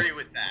 I agree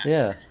with that.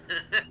 Yeah.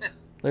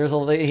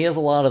 He has a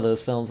lot of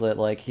those films that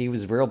like he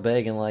was real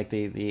big in like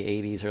the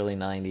 80s, early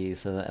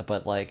 90s,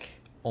 but like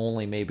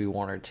only maybe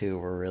one or two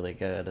were really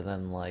good, and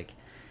then like,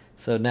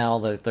 so now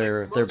that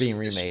they're being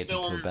remade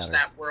into better.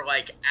 That were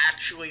like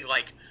actually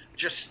like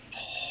just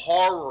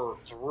horror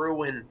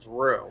through and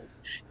through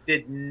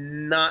did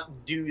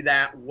not do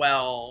that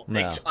well.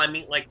 No. I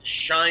mean, like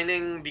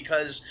Shining,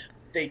 because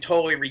they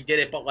totally redid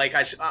it, but like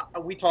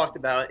we talked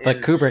about it. But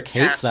Kubrick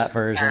hates that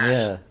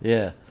version.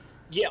 Yeah.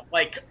 Yeah,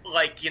 like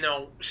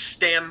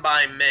Stand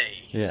By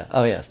Me. Yeah.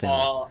 Oh yeah, Stand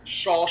By.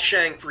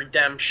 Shawshank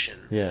Redemption.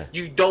 Yeah.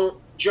 You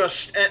don't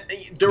just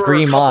there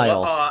Green are a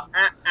couple Mile.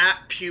 At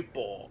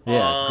Pupil.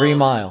 Yeah. Green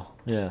Mile.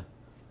 Yeah.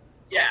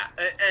 Yeah,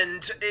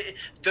 and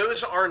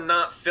those are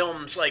not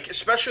films like,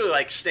 especially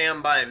like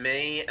Stand By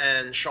Me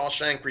and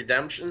Shawshank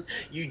Redemption.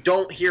 You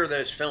don't hear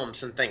those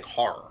films and think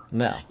horror.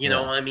 No. You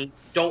know what I mean?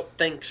 Don't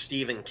think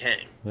Stephen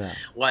King. Yeah.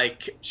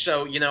 Like,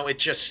 so it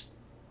just.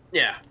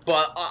 Yeah,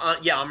 but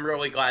I'm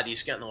really glad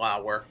he's getting a lot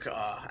of work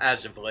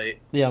as of late.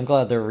 Yeah, I'm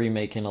glad they're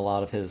remaking a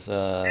lot of his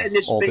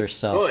older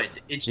stuff. Good.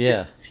 It's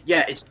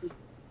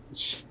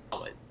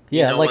solid.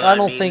 Yeah, like I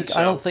think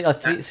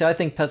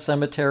Pet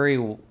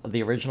Sematary,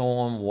 the original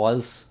one,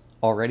 was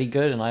already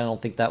good, and I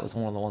don't think that was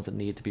one of the ones that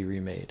needed to be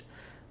remade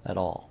at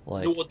all.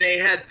 Like, well, they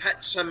had Pet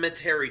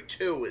Sematary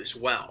 2 as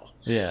well.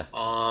 Yeah.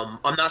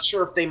 I'm not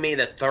sure if they made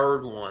a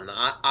third one.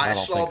 I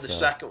saw the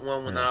second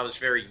one when I was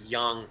very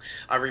young.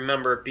 I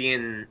remember it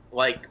being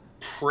like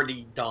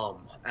pretty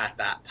dumb at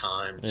that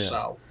time. Yeah.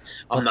 So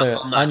I'm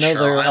not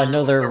sure. I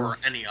know there were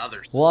any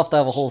others. We'll have to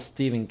have a whole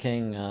Stephen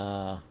King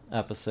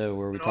episode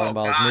where we talk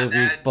about his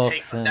movies,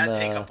 books, that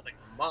take up like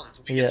a month.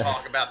 We can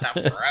talk about that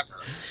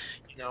forever.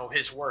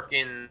 His work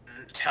in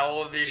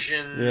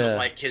television,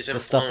 like his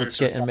influence, the stuff that's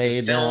getting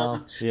made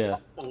film, now,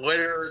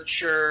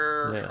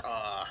 literature,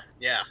 a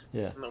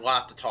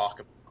lot to talk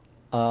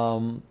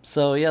about.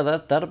 So yeah,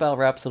 that about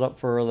wraps it up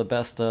for the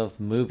best of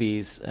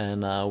movies,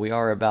 and we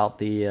are about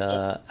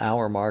the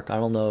hour mark. I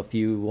don't know if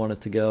you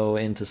wanted to go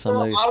into some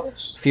of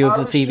the few of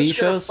the TV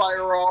shows.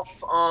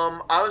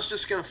 I was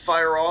just gonna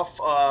fire off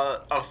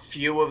a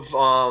few of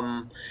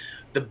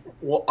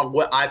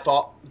what I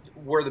thought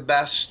were the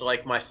best,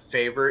 like my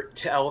favorite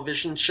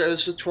television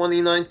shows of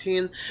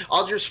 2019.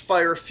 I'll just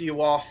fire a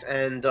few off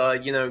and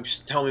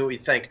just tell me what you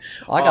think.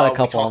 I got a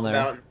couple on there. We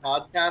talked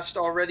about in the podcast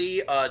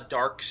already.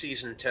 Dark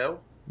season 2.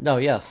 No,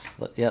 yes.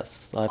 I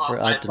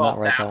did not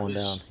write that one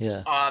down.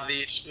 Yeah.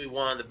 Obviously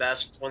one of the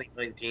best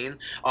 2019.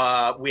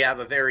 We have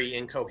a very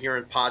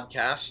incoherent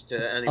podcast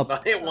to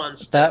anybody who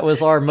wants that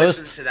was our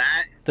listen most to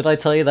that. Did I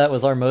tell you that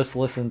was our most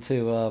listened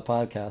to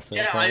podcast?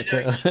 Yeah, I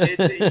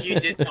know. You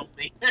did tell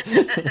me.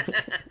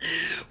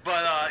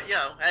 But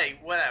hey,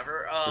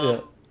 whatever.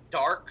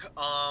 Dark,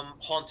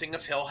 Haunting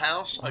of Hill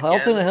House. Again,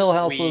 Haunting of Hill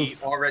House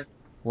was already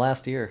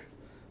last year.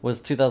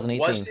 Was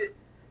 2018.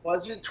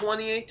 Was it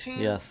 2018?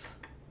 Yes.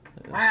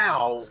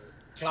 Wow.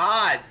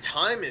 God,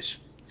 time is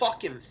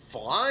fucking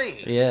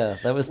flying. Yeah,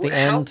 that was the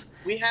end.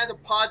 We had a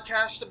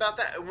podcast about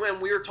that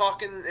when we were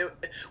talking.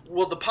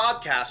 Well, the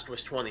podcast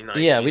was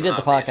 2019. Yeah, we did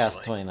the podcast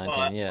in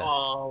 2019.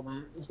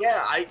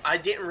 I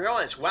didn't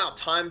realize. Wow,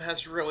 time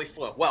has really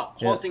flown. Well,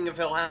 Haunting of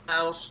Hill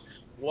House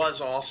was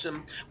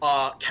awesome.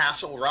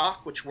 Castle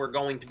Rock, which we're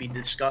going to be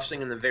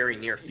discussing in the very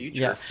near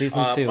future. Yeah,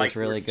 season 2 was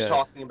really good.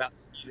 Talking about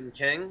Stephen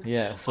King.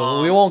 Yeah,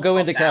 so we won't go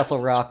into Castle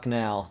Rock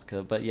now,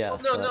 but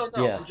yes. No.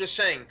 I'm just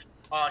saying.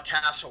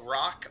 Castle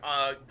Rock,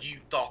 you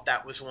thought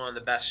that was one of the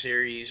best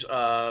series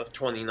of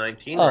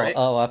 2019, right?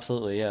 Oh,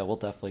 absolutely, yeah. We'll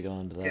definitely go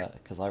into that,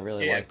 because I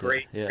really liked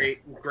it. Yeah,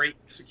 great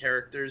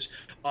characters.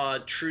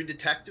 True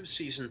Detective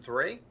Season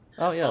 3.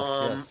 Oh,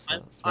 yes.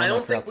 I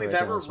don't think we've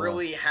ever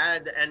really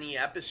had any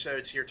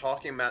episodes here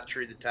talking about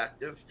True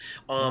Detective,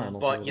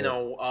 but,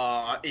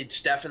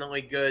 it's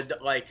definitely good,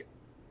 like,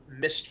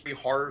 mystery,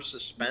 horror,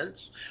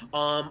 suspense.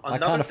 I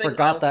kind of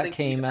forgot that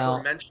came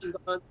out.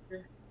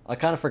 I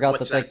kind of forgot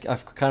What's that I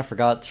kind of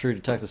forgot True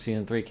Detective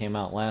season 3 came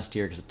out last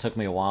year because it took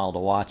me a while to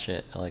watch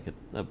it.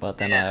 But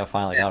then I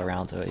finally got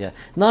around to it. Yeah,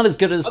 not as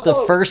good as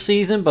the first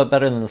season, but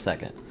better than the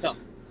second.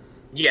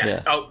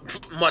 Yeah. Oh,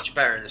 much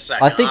better in the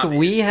second. I think obviously.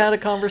 we had a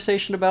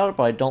conversation about it,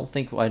 but I don't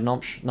think I'm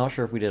not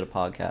sure if we did a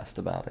podcast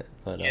about it.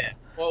 But yeah.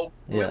 Well,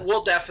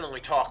 we'll definitely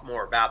talk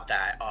more about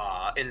that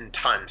in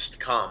times to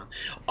come.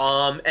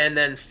 And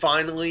then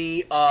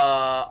finally,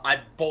 I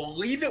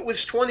believe it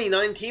was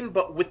 2019,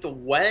 but with the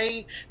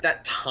way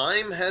that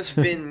time has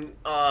been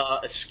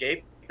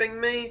escaping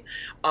me,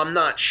 I'm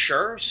not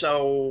sure.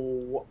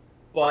 So,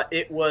 but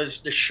it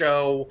was the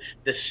show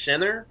The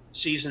Sinner,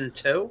 season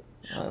 2.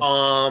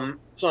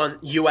 It's on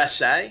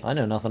USA. I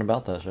know nothing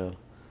about that show.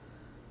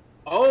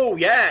 Oh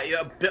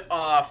yeah.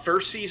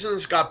 First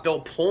season's got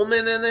Bill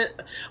Pullman in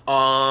it.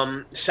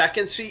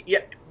 Second season, yeah,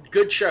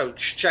 good show.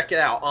 Check it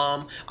out.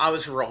 I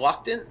was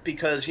reluctant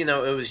because it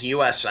was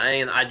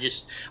USA, and I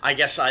guess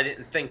I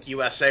didn't think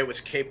USA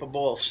was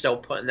capable of still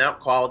putting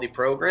out quality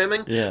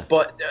programming. Yeah.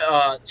 But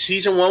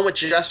season 1 with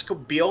Jessica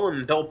Biel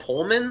and Bill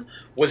Pullman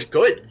was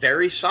good,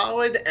 very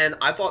solid, and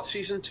I thought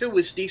season 2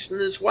 was decent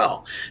as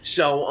well.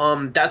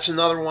 So that's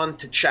another one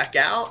to check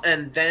out.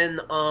 And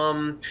then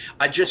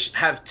I just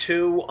have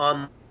 2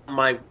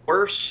 my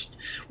worst,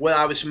 what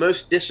I was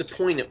most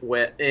disappointed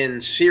with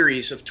in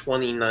series of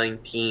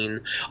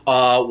 2019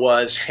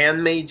 was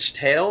Handmaid's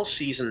Tale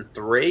season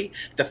 3.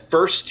 The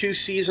first 2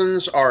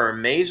 seasons are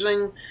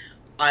amazing.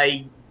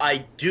 I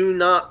do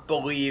not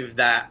believe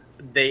that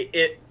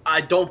I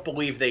don't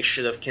believe they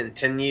should have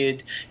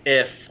continued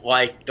if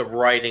the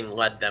writing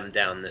led them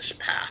down this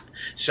path.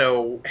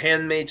 So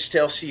Handmaid's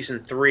Tale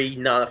season 3,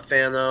 not a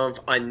fan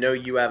of. I know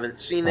you haven't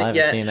seen it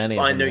yet. Seen any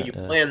I know you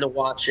plan to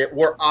watch it.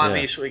 We're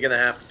obviously going to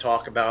have to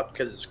talk about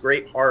because it's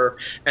great horror.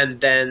 And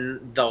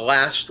then the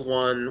last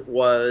one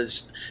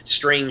was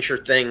Stranger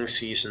Things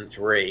season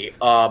 3.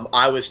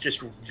 I was just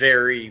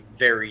very,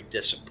 very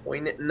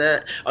disappointed in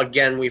that.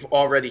 Again, we've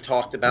already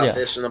talked about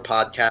this in a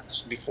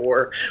podcast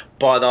before,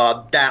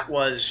 but that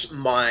was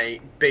my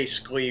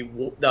basically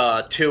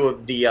 2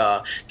 of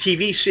the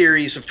TV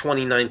series of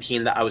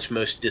 2019 that I was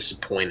most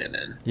disappointed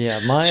in. Yeah,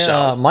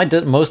 my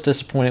most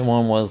disappointing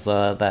one was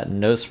that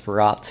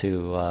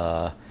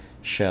Nosferatu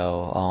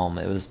show.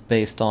 It was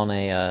based on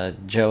a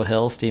Joe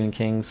Hill, Stephen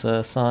King's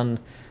son.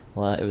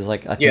 It was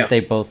I think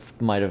they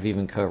both might have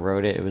even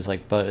co-wrote it. It was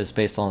but it's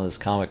based on this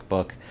comic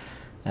book.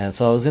 And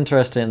so I was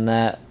interested in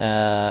that,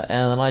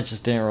 and then I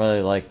just didn't really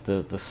like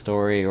the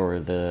story or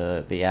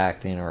the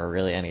acting or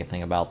really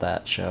anything about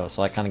that show.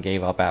 So I kind of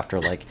gave up after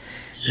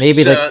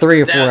maybe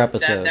 3 or 4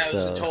 episodes. That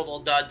was a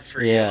total dud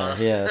for you.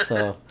 Yeah.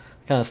 So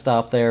kind of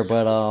stopped there,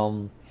 but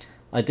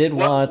I did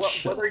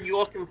watch. What are you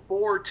looking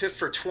forward to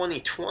for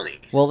 2020?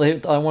 Well,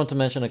 I wanted to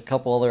mention a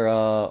couple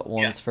other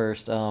ones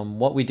first.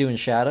 What We Do in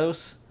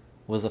Shadows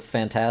was a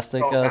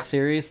fantastic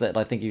series that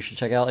I think you should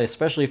check out,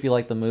 especially if you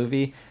like the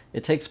movie.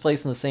 It takes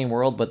place in the same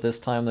world, but this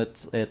time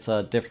it's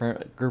a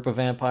different group of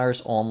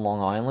vampires on Long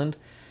Island,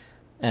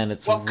 and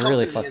it's what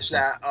really company is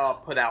that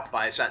put out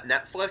by? Is that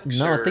Netflix?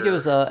 No, I think it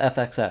was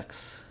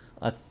FXX.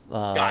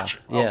 Gotcha.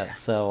 Yeah.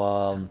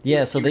 So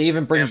so they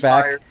even bring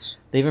back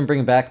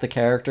the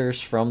characters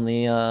from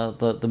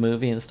the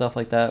movie and stuff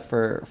like that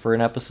for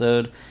an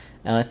episode.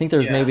 And I think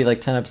there's maybe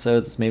 10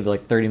 episodes. It's maybe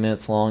 30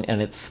 minutes long,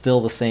 and it's still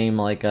the same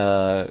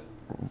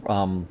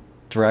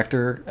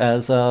director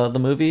as the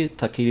movie,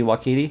 Takeshi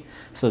Waititi.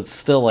 So it's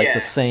still the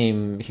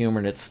same humor,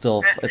 and it's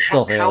still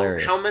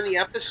hilarious. How many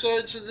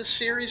episodes of this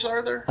series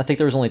are there? I think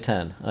there was only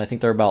 10. I think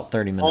they're about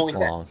 30 minutes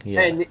long.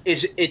 Yeah. And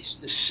it's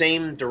the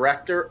same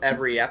director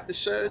every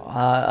episode?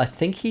 I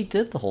think he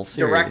did the whole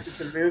series.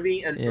 Directed the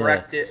movie and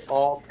directed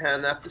all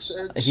 10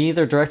 episodes? He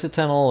either directed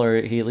 10 all,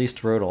 or he at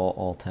least wrote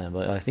all 10.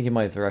 But I think he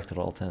might have directed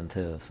all 10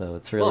 too. So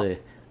it's really.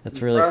 It's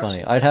really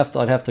funny. I'd have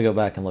to go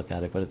back and look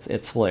at it, but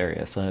it's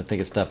hilarious, and I think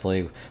it's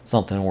definitely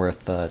something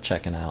worth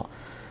checking out.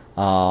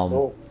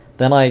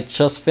 Then I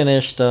just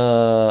finished.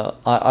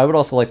 I would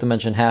also like to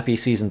mention Happy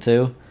season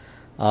 2,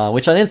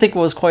 which I didn't think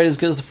was quite as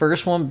good as the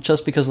first one,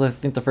 just because I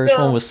think the first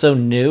one was so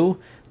new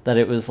that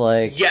it was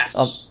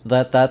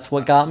that's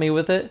what got me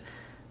with it.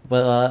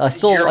 But I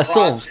still is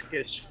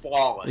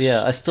flawless.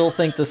 Yeah, I still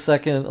think the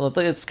second.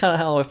 It's kind of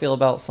how I feel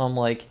about some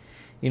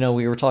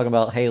we were talking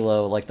about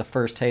Halo. The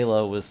first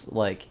Halo was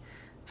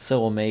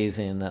so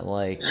amazing that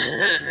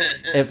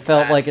it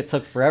felt like it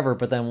took forever.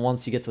 But then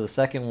once you get to the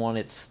second one,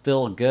 it's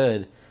still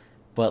good,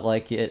 but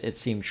it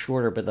seemed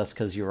shorter. But that's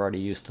because you're already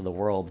used to the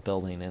world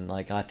building, and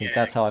I think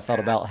that's how I felt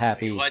about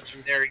Happy.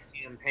 Legendary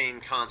campaign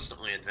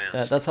constantly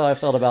advanced. That's how I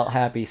felt about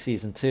Happy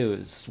season 2.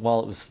 Is while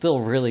it was still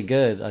really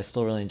good, I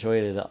still really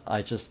enjoyed it.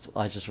 I just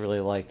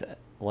really liked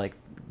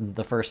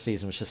the first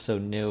season was just so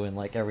new, and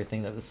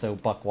everything that was so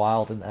buck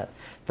wild in that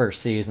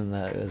first season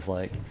that it was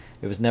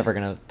it was never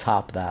gonna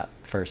top that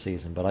first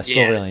season, but I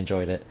still really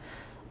enjoyed it.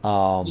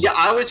 Yeah,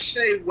 I would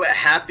say what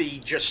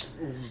Happy, just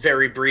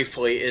very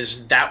briefly,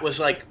 is that was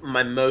like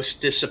my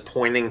most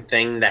disappointing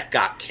thing that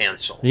got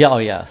canceled. Yeah, oh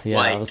yeah, yeah.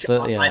 I was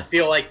Like I yeah.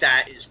 feel like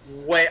that is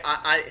way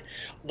I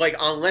like,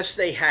 unless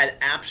they had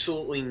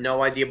absolutely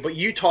no idea. But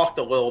you talked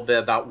a little bit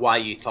about why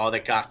you thought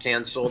it got It's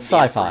canceled, the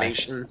sci-fi.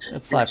 information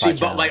It's you Sci-Fi received.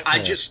 But Channel. like, I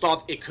Yeah. just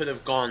thought it could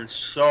have gone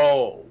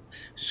so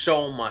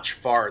much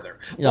farther.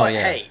 Oh But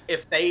yeah. hey,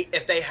 if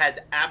they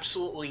had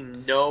absolutely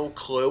no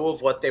clue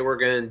of what they were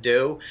going to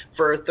do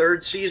for a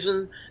third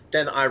season,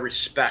 then I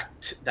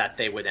respect that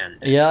they would end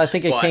it. Yeah, I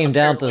think it But came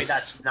down to apparently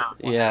that's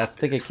not what yeah, I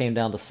think happened. it came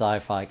down to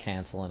Sci-Fi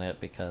canceling it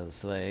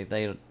because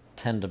they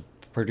tend to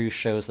produce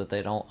shows that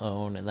they don't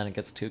own, and then it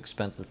gets too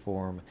expensive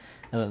for them,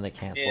 and then they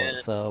cancel it.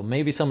 Yeah. So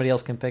maybe somebody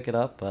else can pick it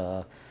up,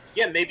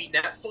 Yeah, maybe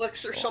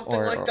Netflix or something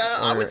like or that.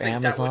 I or would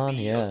think that would Amazon.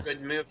 be a Yeah,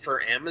 good move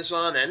for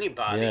Amazon.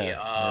 Anybody,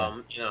 yeah,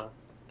 yeah.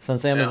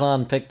 Since yeah.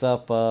 Amazon picked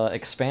up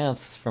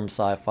Expanse from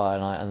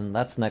Sci-Fi, and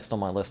that's next on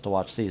my list to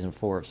watch season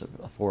four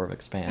of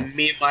Expanse.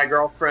 Me and my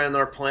girlfriend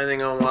are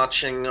planning on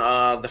watching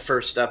the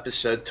first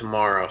episode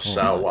tomorrow. Oh,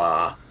 So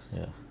nice.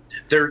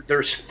 Yeah,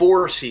 there's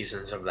 4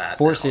 seasons of that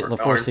now, the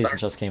fourth aren't season there?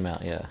 just came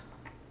out. Yeah.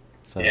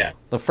 So Yeah,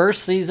 the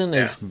first season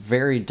yeah, is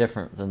very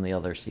different than the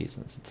other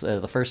seasons.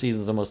 The first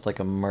season is almost like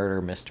a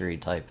murder mystery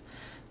type,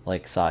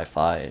 like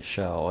sci-fi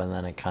show, and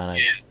then it kind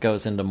yeah. of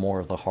goes into more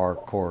of the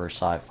hardcore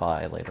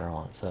sci-fi later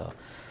on. So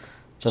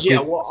just Yeah,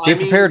 well, be I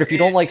mean, prepared. If you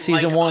don't like like,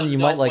 season one, you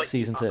might like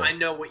season two. I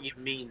know what you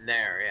mean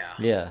there.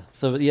 Yeah,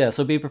 So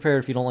be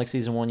prepared. If you don't like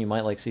season one, you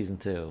might like season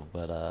two.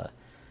 But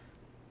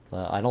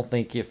I don't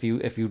think if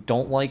you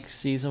don't like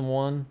season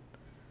one.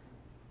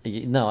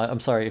 No,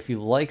 I'm sorry. If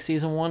you like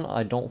season one,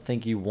 I don't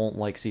think you won't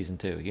like season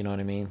two. You know what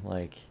I mean?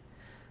 Like,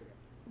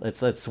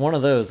 it's one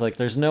of those. Like,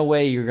 there's no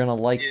way you're gonna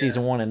like yeah.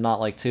 season one and not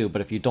like two.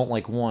 But if you don't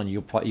like one,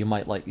 you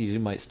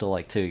might still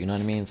like two. You know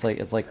what I mean? It's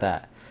like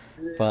that.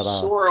 But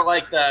Sort of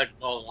like the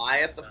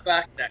Goliath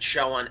Effect, that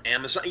show on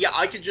Amazon. Yeah,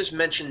 I could just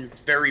mention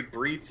very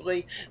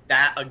briefly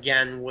that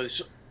again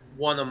was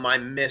one of my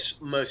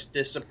most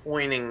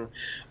disappointing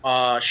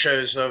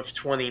shows of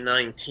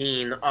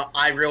 2019.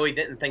 I really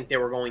didn't think they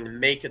were going to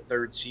make a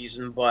third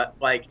season, but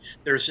like,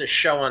 there's this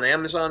show on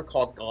Amazon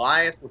called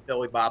Goliath with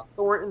Billy Bob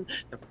Thornton.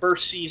 The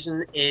first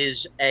season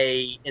is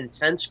a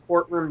intense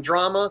courtroom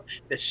drama.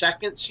 The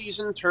second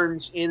season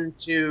turns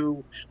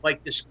into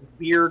like this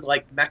weird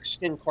like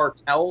Mexican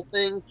cartel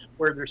thing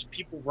where there's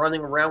people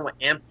running around with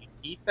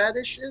amputee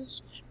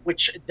fetishes,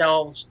 which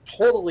delves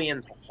totally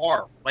into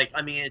horror. Like,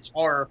 I mean, it's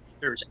horror.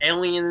 There's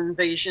alien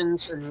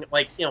invasions and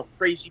like,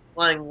 crazy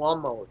flying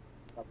lawnmowers.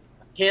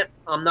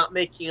 I'm not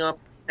making up.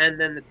 And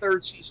then the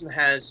third season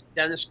has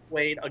Dennis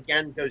Quaid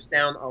again, goes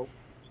down a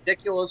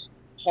ridiculous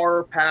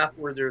horror path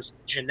where there's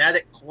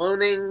genetic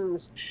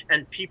clonings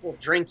and people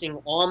drinking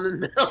almond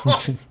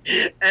milk,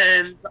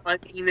 and I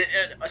mean,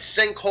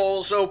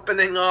 sinkholes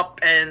opening up,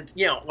 and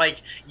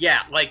like,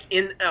 yeah, like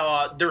in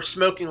they're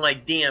smoking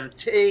like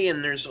DMT,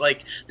 and there's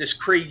like this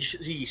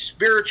crazy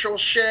spiritual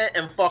shit,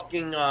 and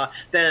fucking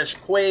Dennis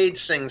Quaid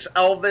sings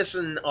Elvis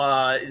and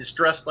is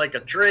dressed like a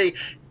tree.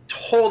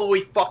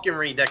 Totally fucking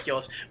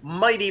ridiculous.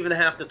 Might even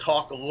have to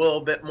talk a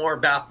little bit more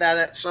about that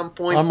at some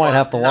point. I might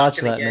have to not watch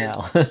gonna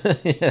that get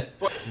now. Yeah.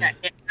 But yeah,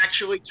 it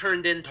actually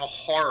turned into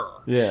horror.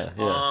 Yeah.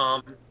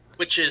 Yeah.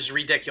 Which is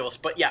ridiculous.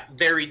 But yeah,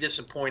 very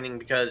disappointing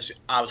because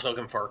I was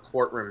looking for a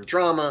courtroom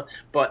drama,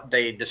 but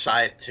they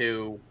decided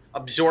to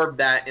absorb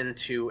that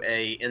into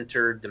a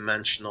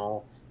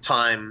interdimensional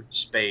time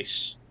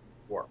space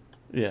warp.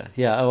 Yeah,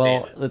 yeah.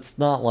 Well, it's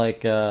not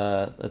like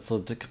it's a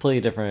completely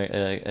different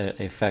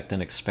effect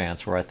in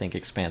Expanse, where I think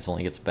Expanse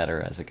only gets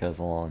better as it goes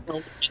along.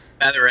 It's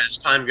better as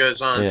time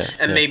goes on, Yeah,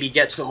 and yeah. maybe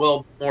gets a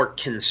little more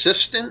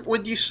consistent.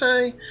 Would you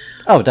say?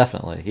 Oh,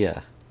 definitely.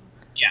 Yeah,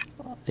 Yeah,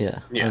 yeah.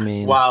 yeah. I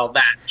mean, While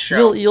that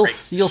show, you'll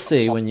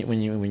see when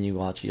you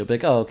watch it. You'll be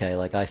like, oh, okay.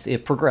 Like I see,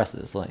 it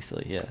progresses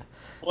nicely. Yeah.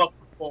 look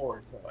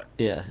forward to it.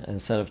 Yeah,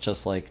 instead of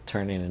just like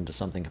turning into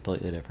something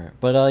completely different.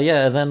 But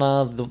yeah, and then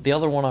the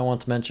other one I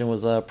want to mention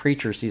was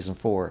Preacher season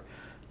 4.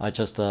 I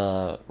just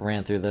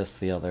ran through this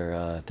the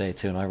other day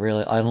too, and I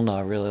don't know,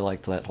 I really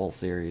liked that whole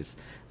series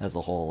as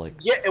a whole. Like,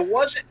 Yeah,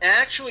 it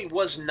actually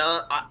was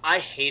not. I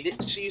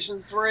hated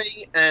season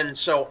 3, and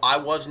so I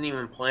wasn't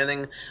even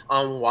planning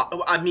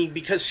on. I mean,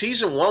 because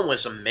season 1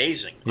 was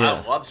amazing. Yeah.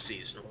 I love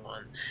season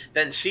 1.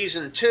 Then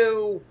season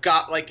 2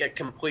 got like a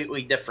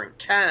completely different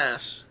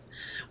cast.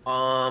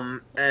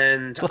 And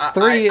I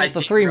the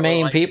didn't three really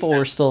main like people it.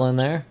 were still in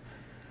there.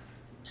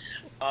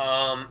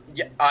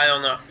 Yeah, I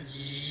don't know.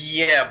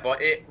 Yeah, but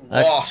it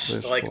Actually, lost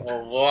there's like 4. a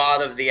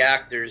lot of the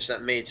actors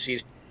that made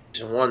season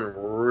 1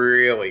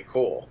 really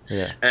cool.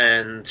 Yeah.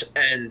 And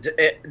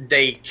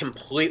they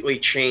completely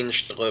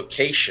changed the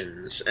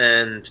locations,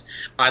 and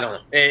I don't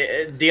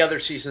know. The other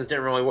seasons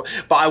didn't really work,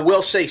 but I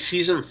will say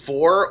season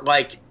 4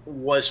 like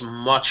was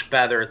much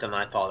better than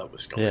I thought it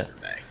was going Yeah. to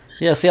be.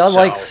 Yeah, see, I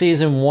like So-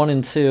 season 1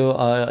 and 2.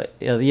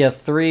 Yeah,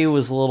 3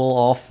 was a little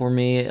off for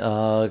me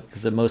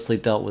because it mostly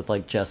dealt with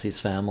like Jesse's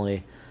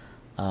family,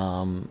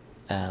 and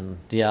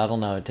yeah, I don't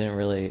know, it didn't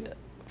really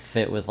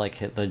fit with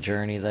like the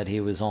journey that he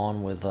was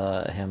on with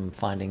him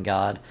finding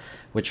God,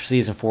 which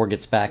season 4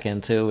 gets back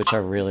into, which I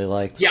really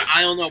liked. Yeah,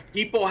 I don't know.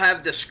 People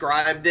have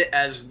described it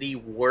as the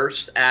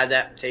worst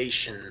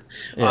adaptation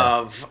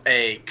of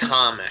a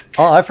comic.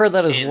 Oh, I've heard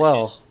that as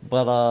well,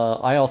 but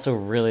I also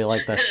really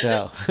like that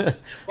show.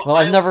 Well,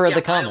 I've never read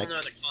the comic. I don't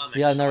know the comic.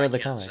 Yeah, I've never read the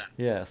I can't comic. say.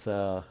 Yeah,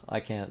 so I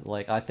can't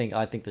like. I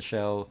think the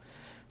show,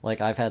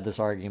 like I've had this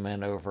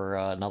argument over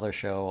another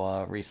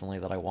show recently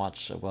that I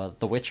watched,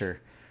 The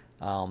Witcher.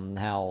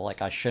 How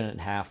like I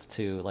shouldn't have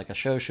to like a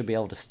show should be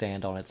able to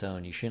stand on its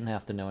own. You shouldn't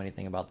have to know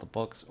anything about the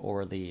books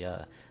or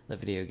the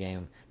video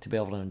game to be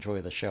able to enjoy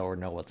the show or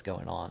know what's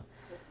going on.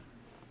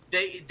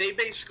 They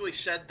basically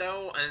said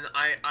though, and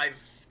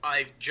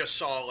I just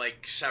saw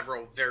like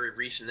several very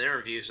recent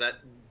interviews that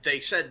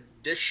they said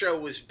this show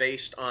was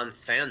based on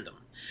fandom.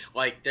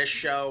 Like this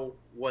show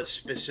was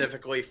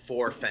specifically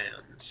for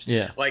fans.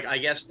 Yeah. Like I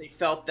guess they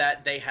felt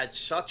that they had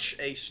such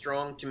a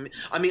strong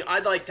I mean,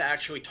 I'd like to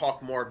actually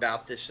talk more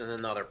about this in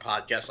another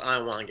podcast. I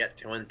don't want to get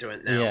too into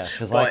it now. Yeah,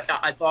 because but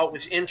I thought it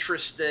was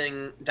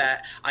interesting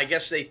that I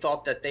guess they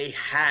thought that they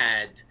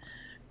had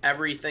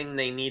everything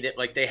they needed.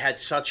 Like they had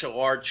such a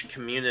large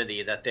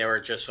community that they were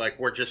just like,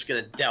 we're just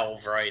gonna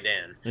delve right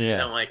in.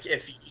 Yeah. And like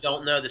if you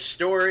don't know the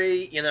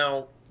story, you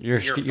know, you're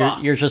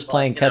just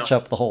playing catch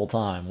up the whole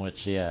time,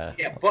 which yeah,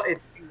 but if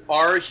you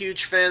are a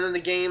huge fan of the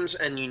games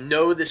and you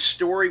know the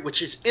story,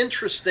 which is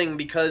interesting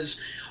because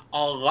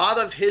a lot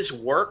of his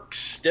works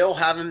still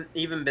haven't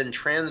even been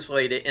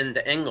translated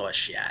into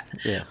English yet.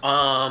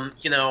 Yeah.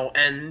 You know,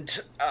 and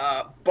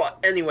but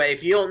anyway,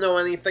 if you don't know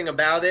anything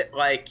about it,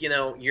 like, you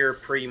know, you're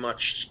pretty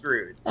much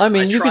screwed. I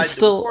mean, you can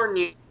still warn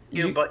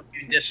you, but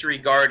you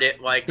disregard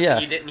it like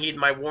you didn't heed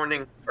my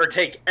warning or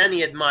take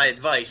any of my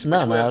advice.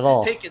 No, not at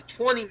all. Taken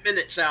 20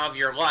 minutes out of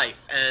your life,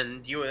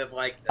 and you would have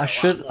liked it.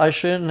 I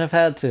shouldn't have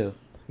had to.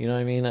 You know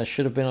what I mean? I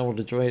should have been able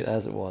to enjoy it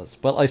as it was.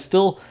 But I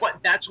still... But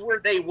that's where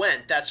they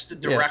went. That's the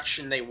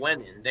direction they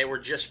went in. They were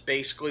just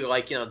basically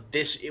like, you know,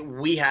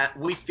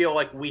 we feel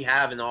like we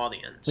have an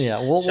audience.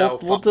 Yeah, we'll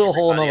do a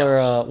whole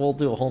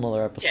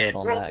nother episode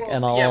on that.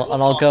 And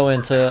I'll go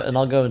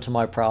into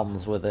my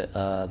problems with it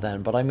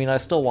then. But I mean, I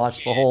still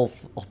watch the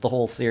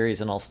whole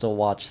series, and I'll still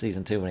watch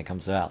season 2 when it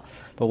comes out.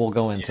 But we'll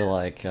go into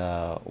like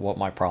what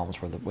my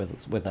problems were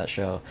with that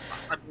show.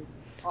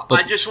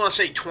 I just want to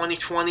say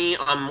 2020,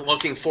 I'm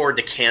looking forward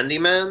to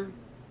Candyman.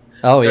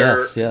 Oh,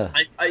 yes, yeah.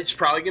 It's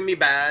probably going to be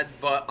bad,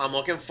 but I'm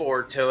looking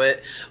forward to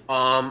it.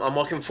 I'm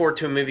looking forward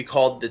to a movie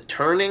called The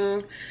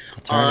Turning.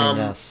 The Turning,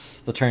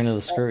 yes. The Turning of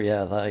the Screw,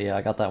 yeah.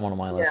 I got that one on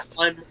my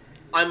list.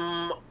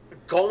 I'm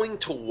going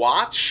to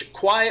watch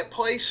Quiet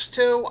Place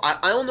 2. I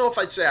don't know if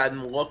I'd say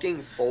I'm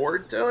looking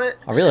forward to it.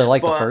 I really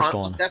like the first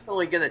one. I'm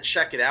definitely going to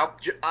check it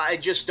out. I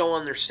just don't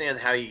understand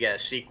how you get a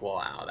sequel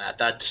out of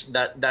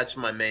that. That's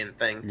my main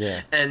thing.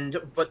 Yeah.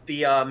 But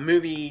the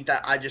movie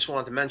that I just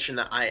wanted to mention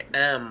that I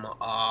am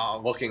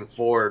looking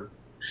forward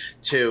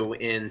to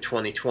in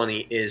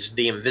 2020 is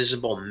The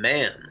Invisible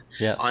Man.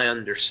 Yes. I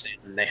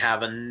understand they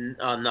have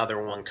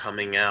another one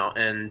coming out,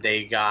 and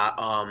they got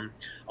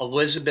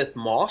Elizabeth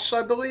Moss,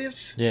 I believe.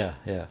 Yeah.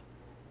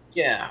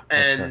 Yeah,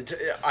 and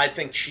correct. I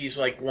think she's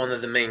like one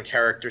of the main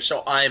characters,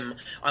 so I'm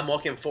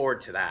looking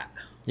forward to that.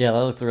 Yeah, that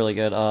looked really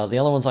good. The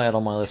other ones I had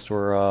on my list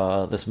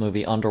were this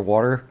movie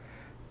Underwater.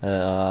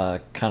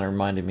 Kind of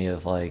reminded me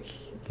of like,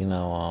 you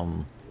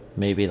know,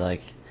 maybe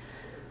like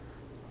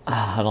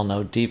I don't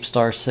know, Deep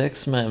Star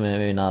 6,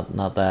 maybe not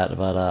that,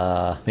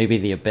 but maybe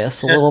The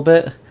Abyss a little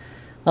bit.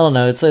 I don't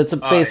know. It's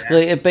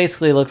basically it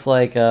basically looks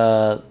like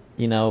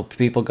you know,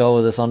 people go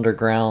to this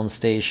underground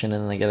station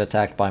and they get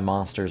attacked by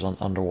monsters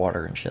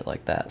underwater and shit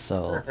like that.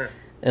 So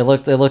it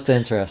looked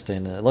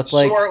interesting. It looked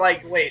like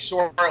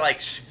sort of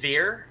like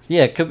Sphere.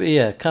 Yeah, it could be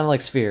kind of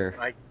like Sphere.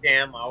 Like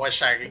damn, I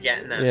wish I could get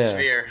in that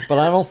Sphere. But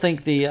I don't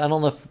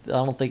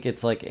think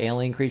it's like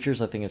alien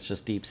creatures. I think it's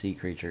just deep sea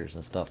creatures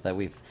and stuff that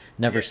we've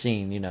never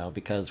seen. You know,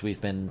 because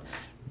we've been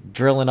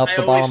drilling up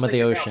the bottom of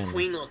the ocean.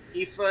 Queen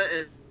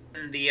Latifah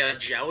and the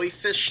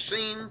jellyfish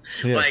scene,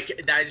 like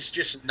that is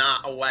just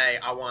not a way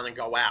I want to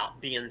go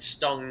out, being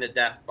stung to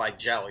death by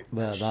jellyfish.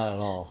 No, not at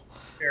all.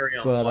 Very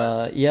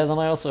unpleasant. But then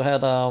I also had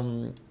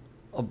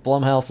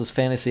Blumhouse's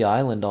Fantasy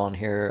Island on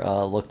here.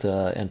 Looked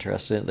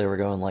interesting. They were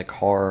going like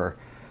horror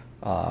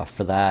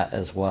for that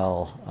as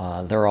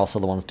well. They're also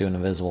the ones doing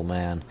Invisible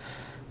Man.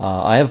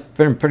 I have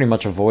been pretty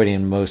much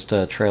avoiding most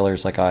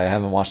trailers. Like I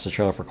haven't watched the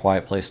trailer for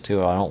Quiet Place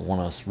 2. I don't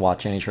want to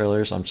watch any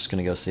trailers. I'm just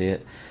gonna go see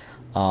it.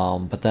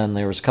 But then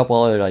there was a couple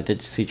other I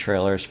did see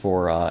trailers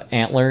for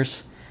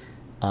Antlers,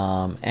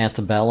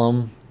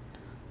 Antebellum,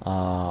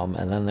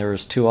 and then there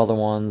was 2 other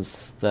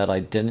ones that I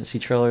didn't see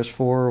trailers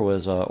for,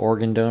 was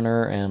Organ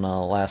Donor and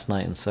Last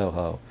Night in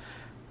Soho.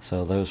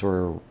 So those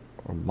were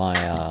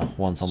my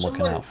ones I'm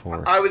looking out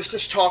for. I was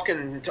just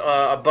talking to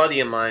a buddy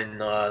of mine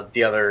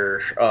the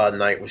other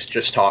night was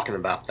just talking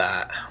about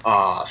that,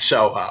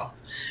 Soho.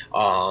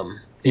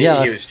 He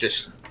was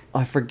just...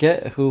 I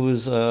forget who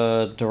was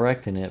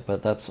directing it,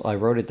 but I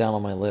wrote it down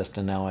on my list,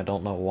 and now I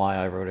don't know why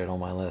I wrote it on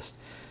my list.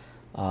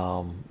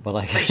 But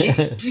I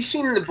He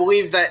seemed to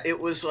believe that it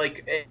was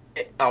like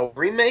a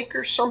remake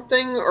or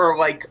something, or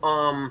like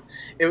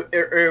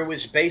it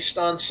was based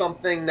on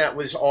something that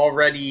was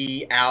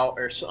already out,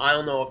 or so, I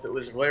don't know if it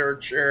was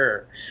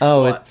literature,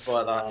 oh, what, it's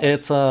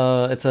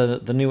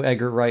but the new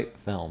Edgar Wright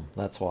film.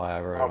 That's why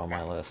I wrote it on okay,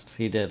 my list.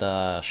 He did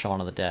Shaun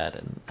of the Dead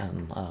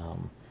and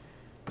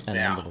End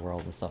yeah. of the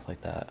World and stuff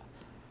like that.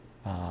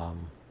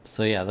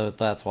 So yeah,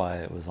 that's why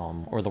it was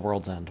on, or The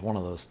World's End, one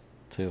of those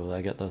two.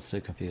 I get those two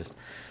confused.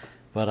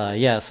 But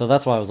yeah, so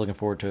that's why I was looking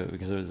forward to it,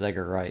 because it was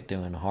Edgar Wright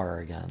doing horror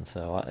again.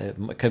 So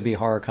it could be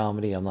horror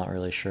comedy. I'm not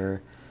really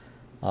sure.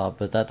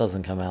 But that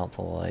doesn't come out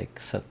till like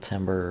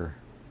September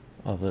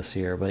of this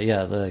year. But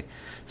yeah,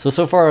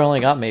 so far I only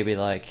got maybe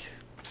like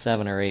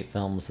 7 or 8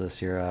 films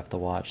this year I have to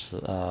watch.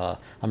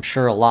 I'm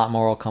sure a lot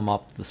more will come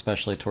up,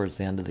 especially towards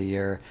the end of the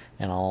year,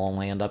 and I'll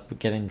only end up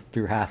getting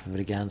through half of it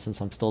again, since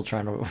I'm still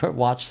trying to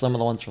watch some of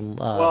the ones from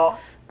Well,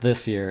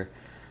 this year.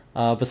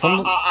 But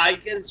some, I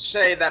can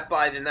say that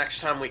by the next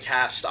time we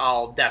cast,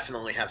 I'll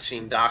definitely have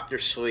seen Doctor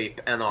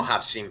Sleep and I'll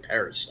have seen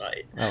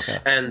Parasite. okay.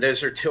 And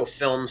those are two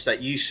films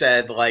that you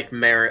said like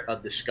merit a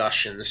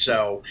discussion.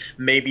 So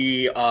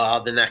maybe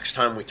the next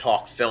time we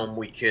talk film,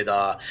 we could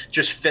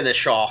just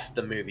finish off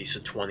the movies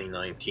of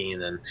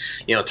 2019 and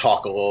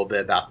talk a little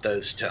bit about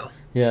those two.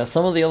 Yeah,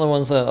 some of the other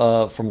ones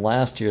from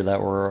last year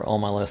that were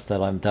on my list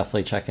that I'm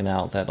definitely checking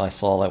out, that I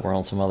saw that were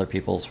on some other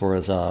people's,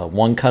 was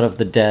One Cut of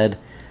the Dead,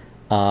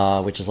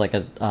 which is like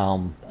a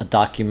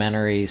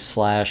documentary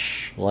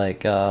slash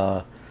like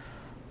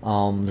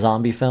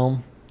zombie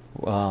film,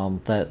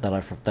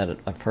 that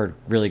I've heard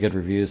really good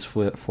reviews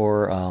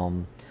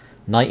for.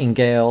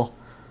 Nightingale,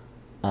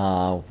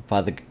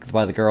 by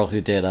the girl who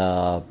did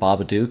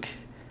Babadook.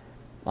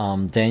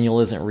 Daniel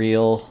Isn't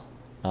Real.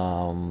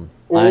 I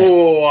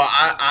Oh,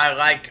 I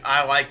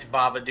liked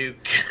Babadook.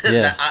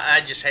 Yeah,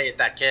 I just hate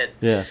that kid.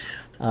 yeah.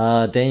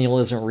 Daniel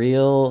Isn't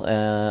Real.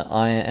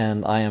 I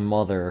Am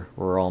Mother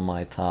were all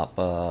my top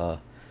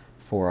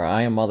four.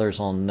 I Am Mother's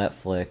on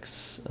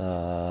Netflix.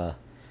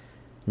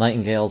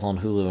 Nightingale's on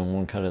Hulu, and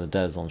One Cut of the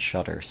Dead's on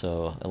Shudder.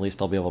 So at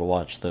least I'll be able to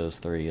watch those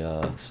three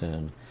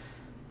soon.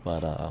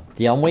 But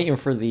yeah, I'm waiting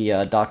for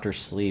the Doctor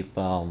Sleep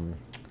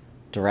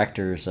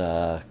director's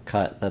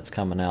cut that's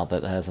coming out,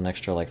 that has an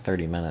extra like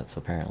 30 minutes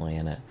apparently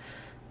in it.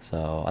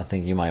 So I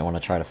think you might want to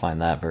try to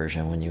find that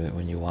version when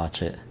you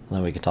watch it, and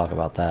then we could talk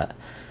about that.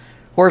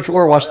 Or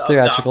watch the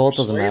theatrical. It Doctor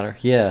doesn't Sleep. matter.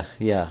 Yeah,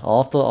 yeah.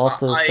 I'll have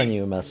to send I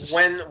you a message.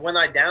 when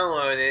I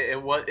downloaded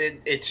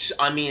it, it's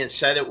I mean it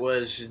said it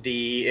was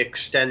the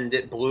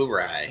extended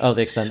Blu-ray. Oh,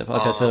 the extended.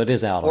 Okay, so Um, it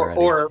is out or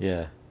already. or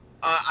Yeah.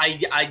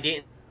 I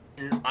didn't.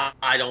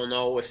 I don't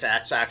know if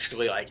that's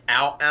actually like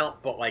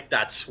out, but like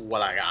that's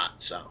what I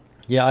got. So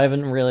Yeah, I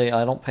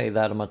don't pay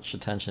that much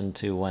attention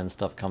to when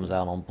stuff comes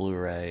out on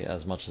Blu-ray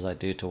as much as I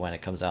do to when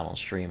it comes out on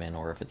streaming,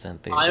 or if it's in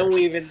I don't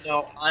theaters. even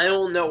know. I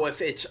don't know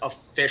if it's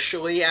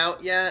officially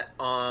out yet.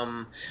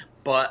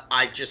 But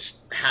I just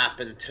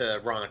happened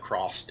to run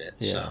across it,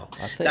 Yeah, so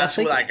I that's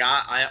what think I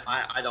got.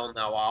 I don't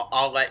know.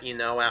 I'll let you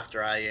know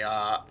after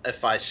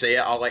if I see it.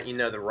 I'll let you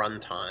know the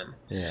runtime.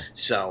 yeah.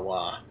 So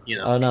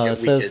Oh no, it we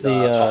says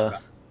could talk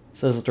about.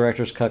 says the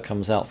director's cut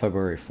comes out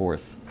February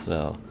 4th.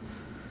 So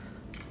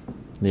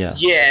yeah,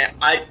 Yeah,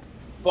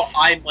 but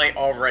I might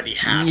already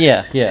have it.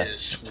 yeah, yeah,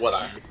 Is what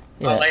I.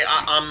 yeah,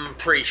 I'm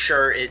pretty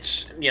sure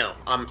it's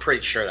I'm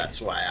pretty sure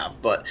that's what I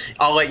have, but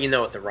I'll let you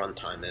know what the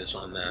runtime is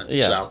on that.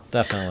 yeah, So,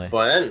 definitely.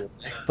 but anyway,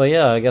 But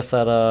yeah, I guess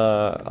that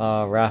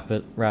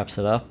wraps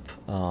it up.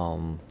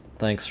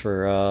 Thanks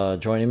for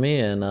joining me,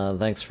 and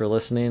thanks for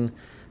listening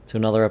to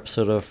another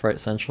episode of Fright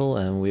Central,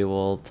 and we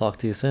will talk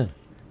to you soon.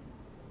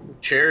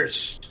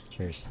 cheers.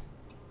 Cheers.